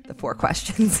that, the 4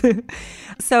 questions.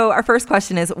 So our first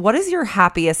question is, what is your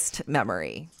happiest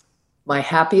memory? My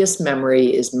happiest memory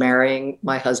is marrying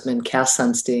my husband, Cass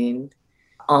Sunstein,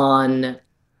 on,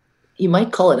 you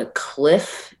might call it a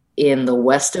cliff in the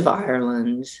west of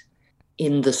Ireland,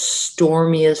 in the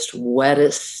stormiest,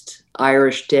 wettest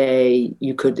Irish day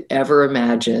you could ever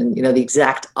imagine. The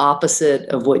exact opposite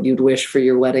of what you'd wish for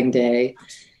your wedding day.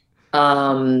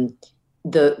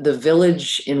 The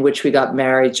village in which we got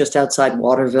married, just outside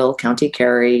Waterville, County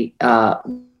Kerry,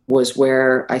 was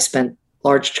where I spent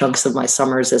large chunks of my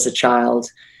summers as a child.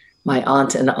 My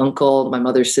aunt and uncle, my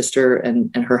mother's sister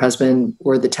and her husband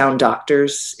were the town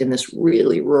doctors in this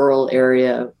really rural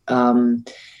area.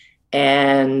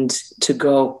 And to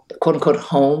go, quote unquote,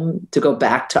 home, to go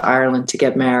back to Ireland to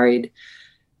get married.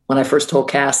 When I first told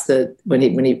Cass that when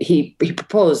he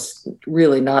proposed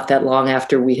really not that long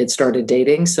after we had started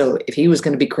dating. So if he was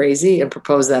going to be crazy and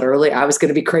propose that early, I was going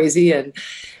to be crazy. And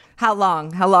how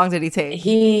long did he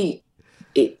take?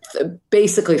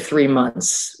 Basically 3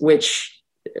 months, which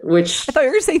I thought you were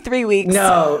going to say 3 weeks.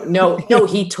 No.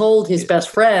 He told his best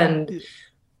friend,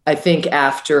 I think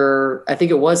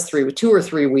it was 2 or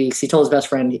 3 weeks, he told his best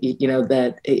friend,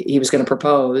 that he was going to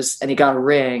propose, and he got a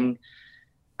ring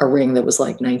that was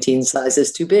like 19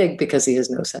 sizes too big because he has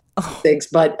no sense of things.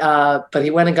 But he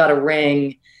went and got a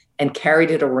ring and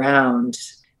carried it around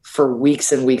for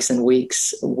weeks and weeks and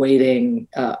weeks, waiting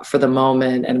for the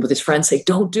moment, and with his friends say,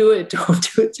 "Don't do it, don't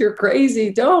do it, you're crazy,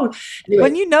 don't." Anyway,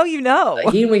 when you know, you know.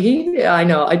 I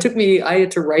know. I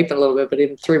had to ripen a little bit, but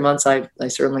in 3 months, I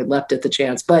certainly leapt at the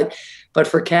chance. But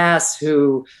for Cass,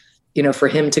 who, for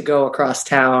him to go across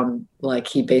town, like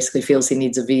he basically feels he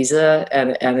needs a visa,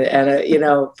 and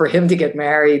for him to get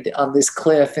married on this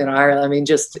cliff in Ireland, I mean,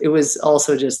 it was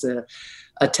also just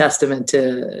a testament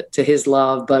to his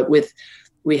love. But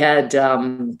we had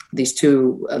these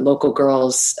two local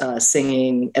girls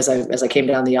singing as I came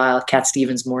down the aisle, Cat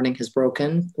Stevens' "Morning Has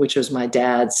Broken," which was my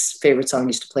dad's favorite song. He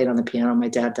used to play it on the piano. My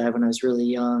dad died when I was really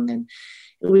young, and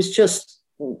it was just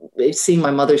seeing my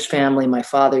mother's family, my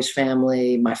father's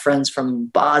family, my friends from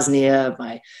Bosnia,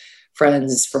 my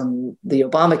friends from the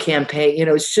Obama campaign.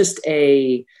 It's just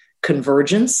a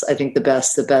convergence. I think the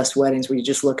best weddings where you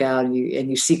just look out and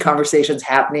you see conversations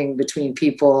happening between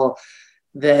people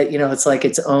that, it's like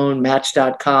its own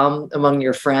Match.com among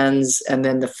your friends. And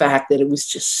then the fact that it was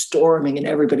just storming and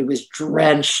everybody was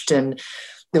drenched, and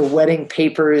the wedding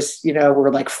papers,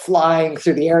 were like flying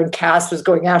through the air, and Cass was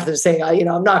going after them saying,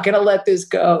 I'm not going to let this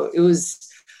go.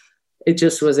 It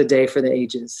just was a day for the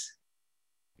ages.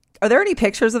 Are there any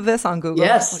pictures of this on Google?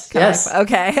 Yes.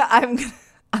 Okay.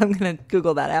 I'm going to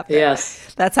Google that after.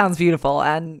 Yes. That sounds beautiful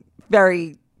and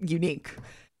very unique.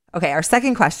 Okay. Our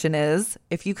second question is,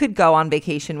 if you could go on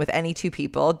vacation with any two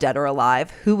people, dead or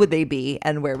alive, who would they be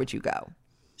and where would you go?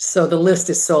 So the list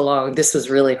is so long. This was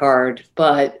really hard,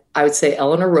 but I would say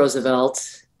Eleanor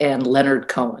Roosevelt and Leonard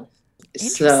Cohen.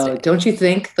 So don't you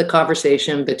think the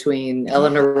conversation between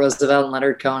Eleanor Roosevelt and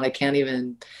Leonard Cohen, I can't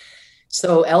even.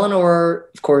 So Eleanor,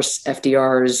 of course,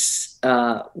 FDR's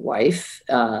wife,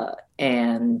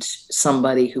 and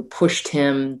somebody who pushed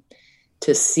him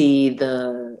to see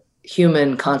the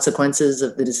human consequences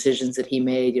of the decisions that he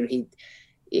made.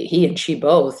 He and she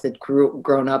both had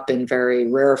grown up in very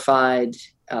rarefied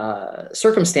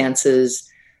circumstances,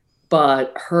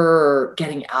 but her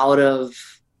getting out of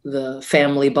the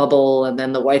family bubble and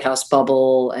then the White House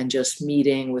bubble and just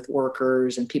meeting with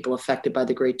workers and people affected by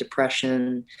the Great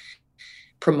Depression,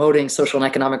 promoting social and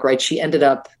economic rights. She ended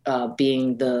up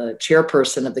being the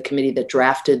chairperson of the committee that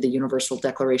drafted the Universal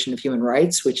Declaration of Human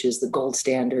Rights, which is the gold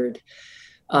standard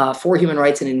for human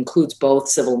rights, and it includes both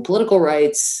civil and political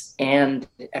rights and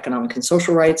economic and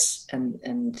social rights. And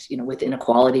with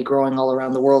inequality growing all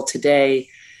around the world today,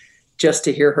 just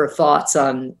to hear her thoughts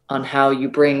on how you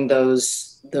bring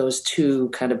those two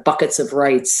kind of buckets of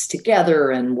rights together,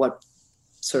 and what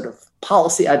sort of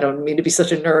policy. I don't mean to be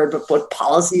such a nerd, but what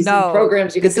policies and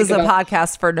programs you can think about. This is a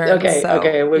podcast for nerds.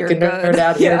 Okay, we can nerd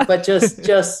out here, yeah. But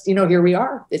just here we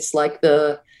are. It's like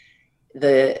the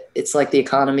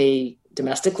economy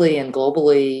domestically and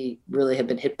globally really have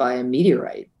been hit by a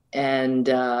meteorite. And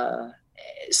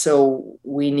so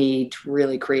we need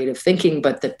really creative thinking,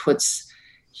 but that puts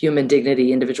human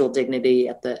dignity, individual dignity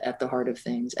at the heart of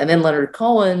things. And then Leonard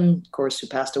Cohen, of course, who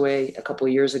passed away a couple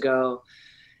of years ago,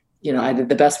 I did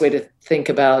the best way to think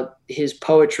about his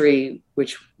poetry,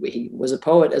 which he was a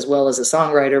poet as well as a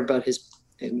songwriter, but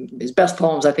his best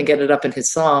poems, I think, ended up in his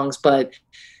songs. But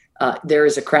there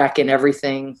is a crack in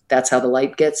everything. That's how the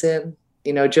light gets in.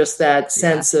 Just that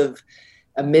sense of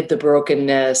amid the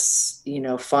brokenness,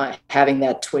 having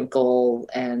that twinkle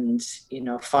and,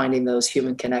 finding those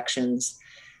human connections.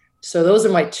 So those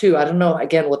are my two. I don't know,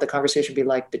 again, what the conversation would be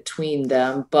like between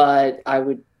them, but I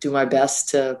would do my best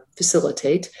to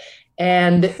facilitate.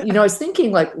 And, I was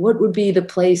thinking, like, what would be the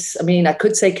place? I mean, I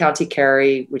could say County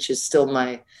Kerry, which is still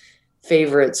my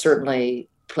favorite, certainly,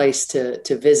 place to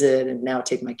visit, and now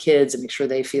take my kids and make sure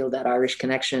they feel that Irish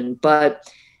connection. But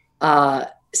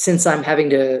since I'm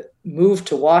having to move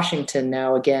to Washington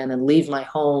now again and leave my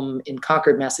home in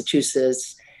Concord,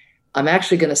 Massachusetts, I'm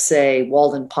actually going to say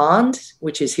Walden Pond,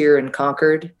 which is here in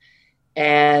Concord.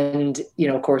 And,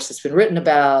 of course, it's been written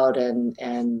about,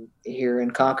 and here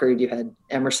in Concord, you had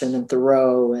Emerson and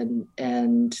Thoreau and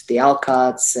the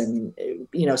Alcotts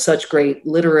and, such great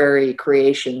literary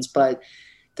creations. But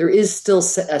there is still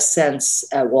a sense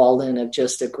at Walden of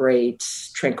just a great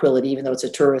tranquility, even though it's a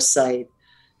tourist site.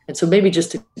 And so maybe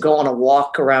just to go on a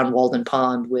walk around Walden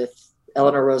Pond with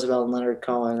Eleanor Roosevelt and Leonard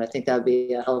Cohen, I think that would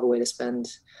be a hell of a way to spend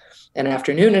an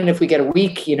afternoon. And if we get a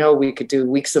week, we could do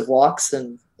weeks of walks,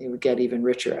 and it would get even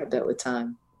richer, I bet, with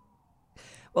time.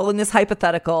 Well, in this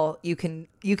hypothetical, you can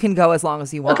go as long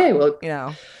as you want. Okay, well,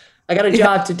 I got a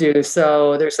job to do,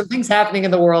 so there's some things happening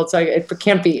in the world, so it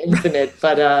can't be infinite,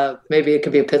 but maybe it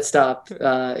could be a pit stop,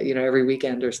 every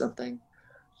weekend or something.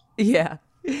 Yeah.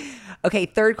 Okay,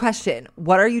 third question.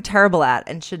 What are you terrible at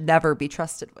and should never be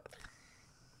trusted with?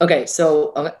 Okay,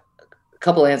 so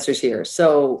couple answers here.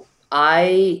 So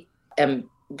I am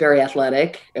very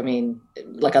athletic. I mean,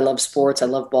 like I love sports. I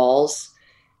love balls.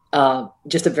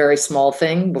 Just a very small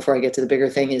thing before I get to the bigger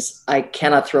thing is I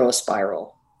cannot throw a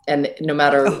spiral. And no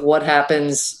matter what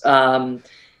happens,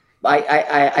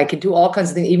 I can do all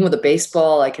kinds of things. Even with a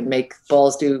baseball, I can make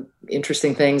balls do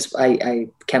interesting things. I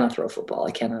cannot throw a football.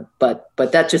 I cannot. But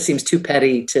that just seems too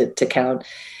petty to count.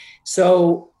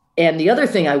 So, and the other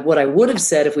thing what I would have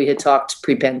said if we had talked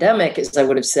pre-pandemic is I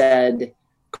would have said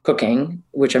cooking,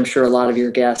 which I'm sure a lot of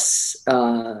your guests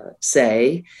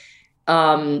say.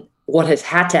 What has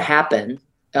had to happen,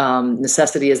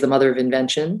 necessity is the mother of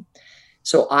invention.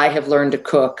 So I have learned to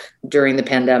cook during the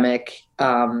pandemic.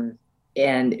 And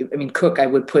I mean, cook, I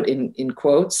would put in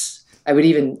quotes. I would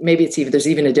even, there's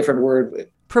even a different word.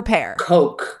 Prepare.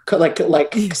 Coke, like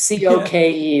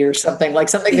COKE or something, like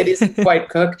something that isn't quite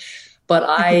cook. But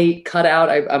I cut out,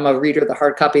 I'm a reader of the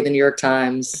hard copy of the New York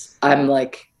Times. I'm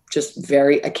like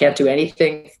I can't do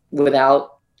anything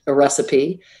without a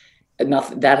recipe.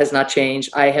 Enough, that has not changed.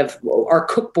 I have our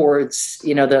cook boards,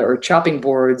 or chopping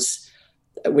boards,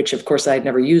 which of course I had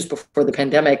never used before the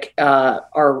pandemic,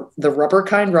 are the rubber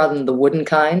kind rather than the wooden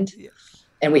kind. Yeah.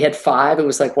 And we had 5. It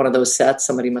was like one of those sets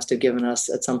somebody must have given us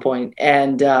at some point.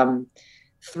 And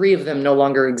 3 of them no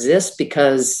longer exist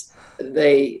because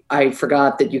I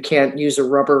forgot that you can't use a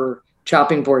rubber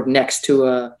chopping board next to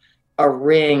a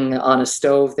ring on a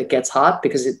stove that gets hot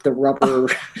because the rubber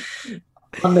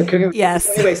on the cooking. Yes.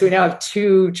 Anyway, so we now have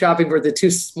 2 chopping boards. The 2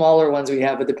 smaller ones we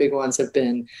have, but the big ones have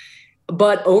been.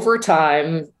 But over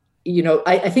time,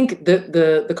 I think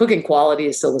the cooking quality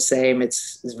is still the same.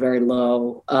 It's very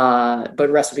low. But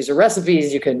recipes are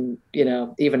recipes. You can,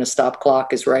 even a stop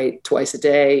clock is right twice a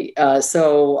day.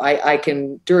 So I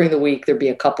can, during the week, there'd be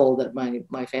a couple that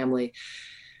my family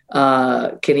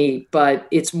can eat. But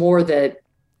it's more that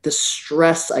the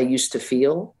stress I used to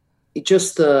feel,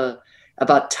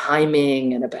 about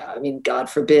timing and God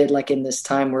forbid, like in this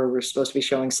time where we're supposed to be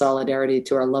showing solidarity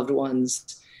to our loved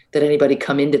ones, that anybody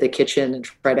come into the kitchen and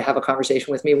try to have a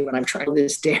conversation with me when I'm trying to do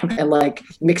this damn and like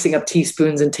mixing up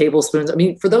teaspoons and tablespoons. I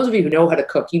mean, for those of you who know how to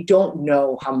cook, you don't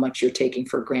know how much you're taking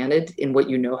for granted in what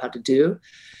you know how to do.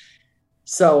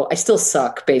 So I still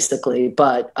suck basically,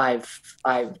 but I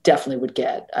definitely I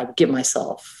would give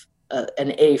myself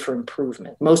an A for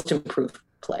improvement, most improved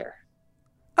player.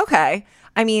 Okay.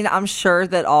 I mean, I'm sure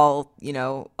that all,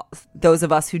 those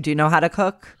of us who do know how to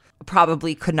cook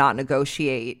probably could not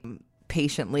negotiate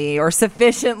patiently or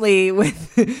sufficiently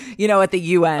with, at the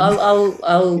UN.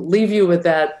 I'll leave you with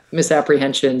that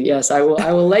misapprehension. Yes, I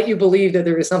will let you believe that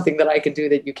there is something that I can do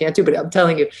that you can't do. But I'm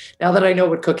telling you, now that I know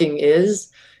what cooking is,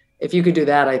 if you could do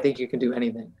that, I think you can do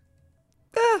anything.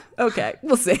 Okay,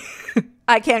 we'll see.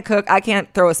 I can't cook. I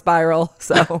can't throw a spiral.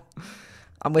 So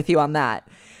I'm with you on that.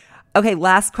 Okay,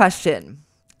 last question.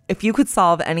 If you could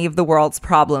solve any of the world's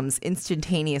problems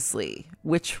instantaneously,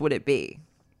 which would it be?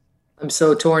 I'm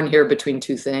so torn here between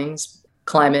 2 things,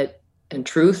 climate and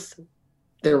truth.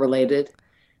 They're related.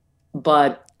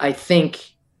 But I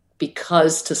think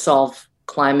because to solve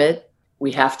climate,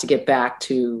 we have to get back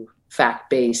to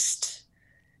fact-based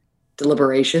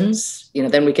deliberations.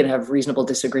 Then we can have reasonable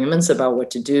disagreements about what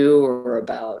to do or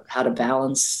about how to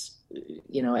balance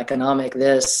economic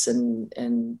this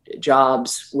and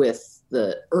jobs with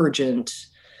the urgent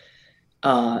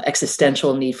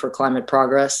existential need for climate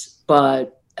progress.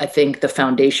 But I think the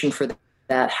foundation for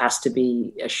that has to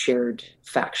be a shared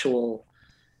factual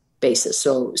basis.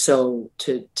 So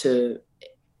you're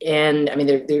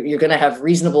going to have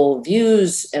reasonable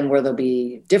views and where there'll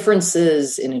be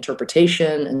differences in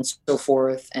interpretation and so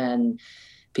forth, and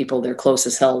people, their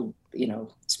closest held,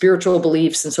 spiritual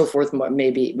beliefs and so forth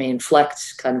may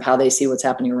inflect kind of how they see what's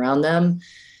happening around them.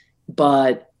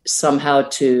 But somehow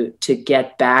to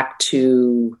get back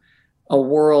to a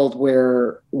world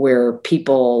where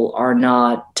people are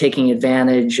not taking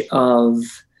advantage of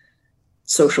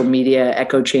social media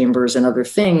echo chambers and other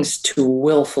things to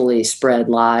willfully spread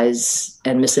lies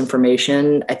and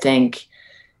misinformation, I think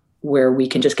where we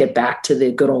can just get back to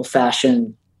the good old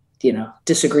fashioned,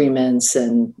 disagreements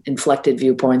and inflected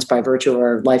viewpoints by virtue of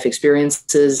our life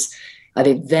experiences, I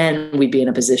think then we'd be in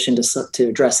a position to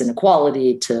address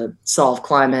inequality, to solve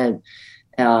climate,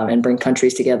 and bring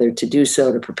countries together to do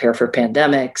so, to prepare for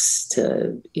pandemics,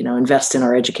 to invest in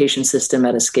our education system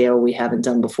at a scale we haven't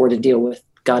done before to deal with,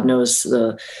 God knows,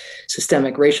 the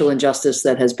systemic racial injustice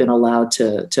that has been allowed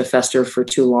to fester for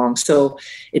too long. So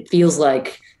it feels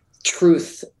like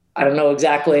truth. I don't know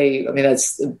exactly. I mean,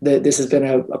 this has been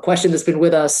a question that's been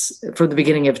with us from the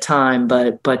beginning of time,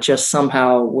 but just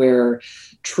somehow where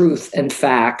truth and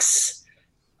facts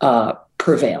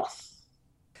prevail.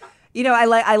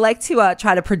 I like to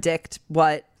try to predict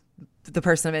what the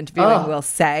person I'm interviewing will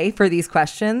say for these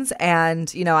questions.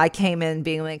 And, I came in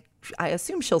being like, I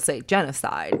assume she'll say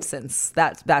genocide since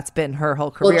that's been her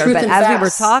whole career. Well, but and as facts.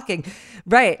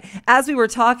 we were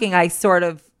talking, I sort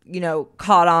of,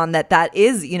 caught on that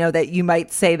is, that you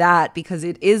might say that because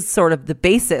it is sort of the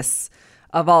basis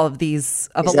of all of these,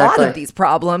 of a lot of these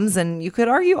problems. And you could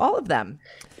argue all of them.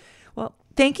 Well,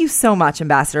 thank you so much,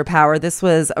 Ambassador Power. This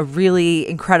was a really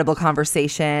incredible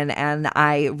conversation. And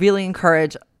I really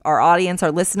encourage our audience,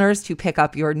 our listeners, to pick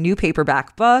up your new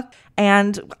paperback book.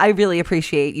 And I really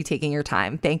appreciate you taking your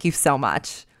time. Thank you so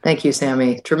much. Thank you,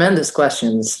 Sammy. Tremendous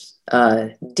questions.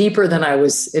 Deeper than I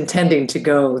was intending to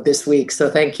go this week. So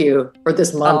thank you, or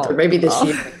this month, or maybe this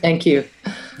year. Thank you.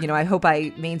 I hope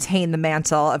I maintain the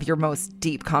mantle of your most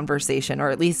deep conversation, or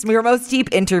at least your most deep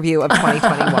interview of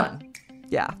 2021.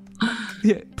 Yeah.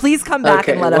 Please come back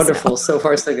and let us know. Wonderful. So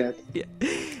far, so good. Yeah.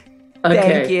 Okay.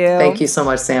 Thank you. Thank you so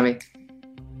much, Sammy.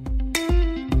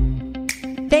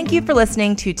 Thank you for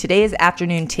listening to today's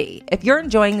Afternoon Tea. If you're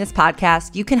enjoying this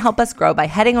podcast, you can help us grow by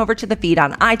heading over to the feed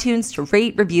on iTunes to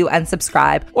rate, review, and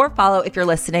subscribe, or follow if you're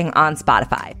listening on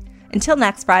Spotify. Until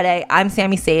next Friday, I'm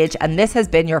Sammy Sage, and this has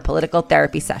been your political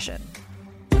therapy session.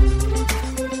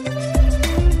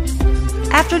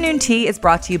 Afternoon Tea is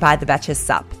brought to you by the Betches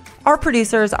Sup. Our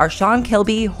producers are Sean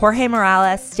Kilby, Jorge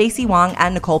Morales, Stacey Wong,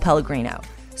 and Nicole Pellegrino.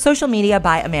 Social media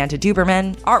by Amanda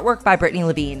Duberman. Artwork by Brittany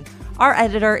Levine. Our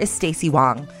editor is Stacey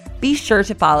Wong. Be sure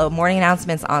to follow Morning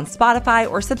Announcements on Spotify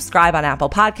or subscribe on Apple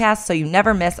Podcasts so you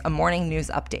never miss a morning news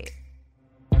update.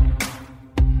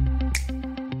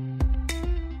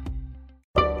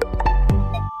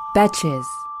 Betches.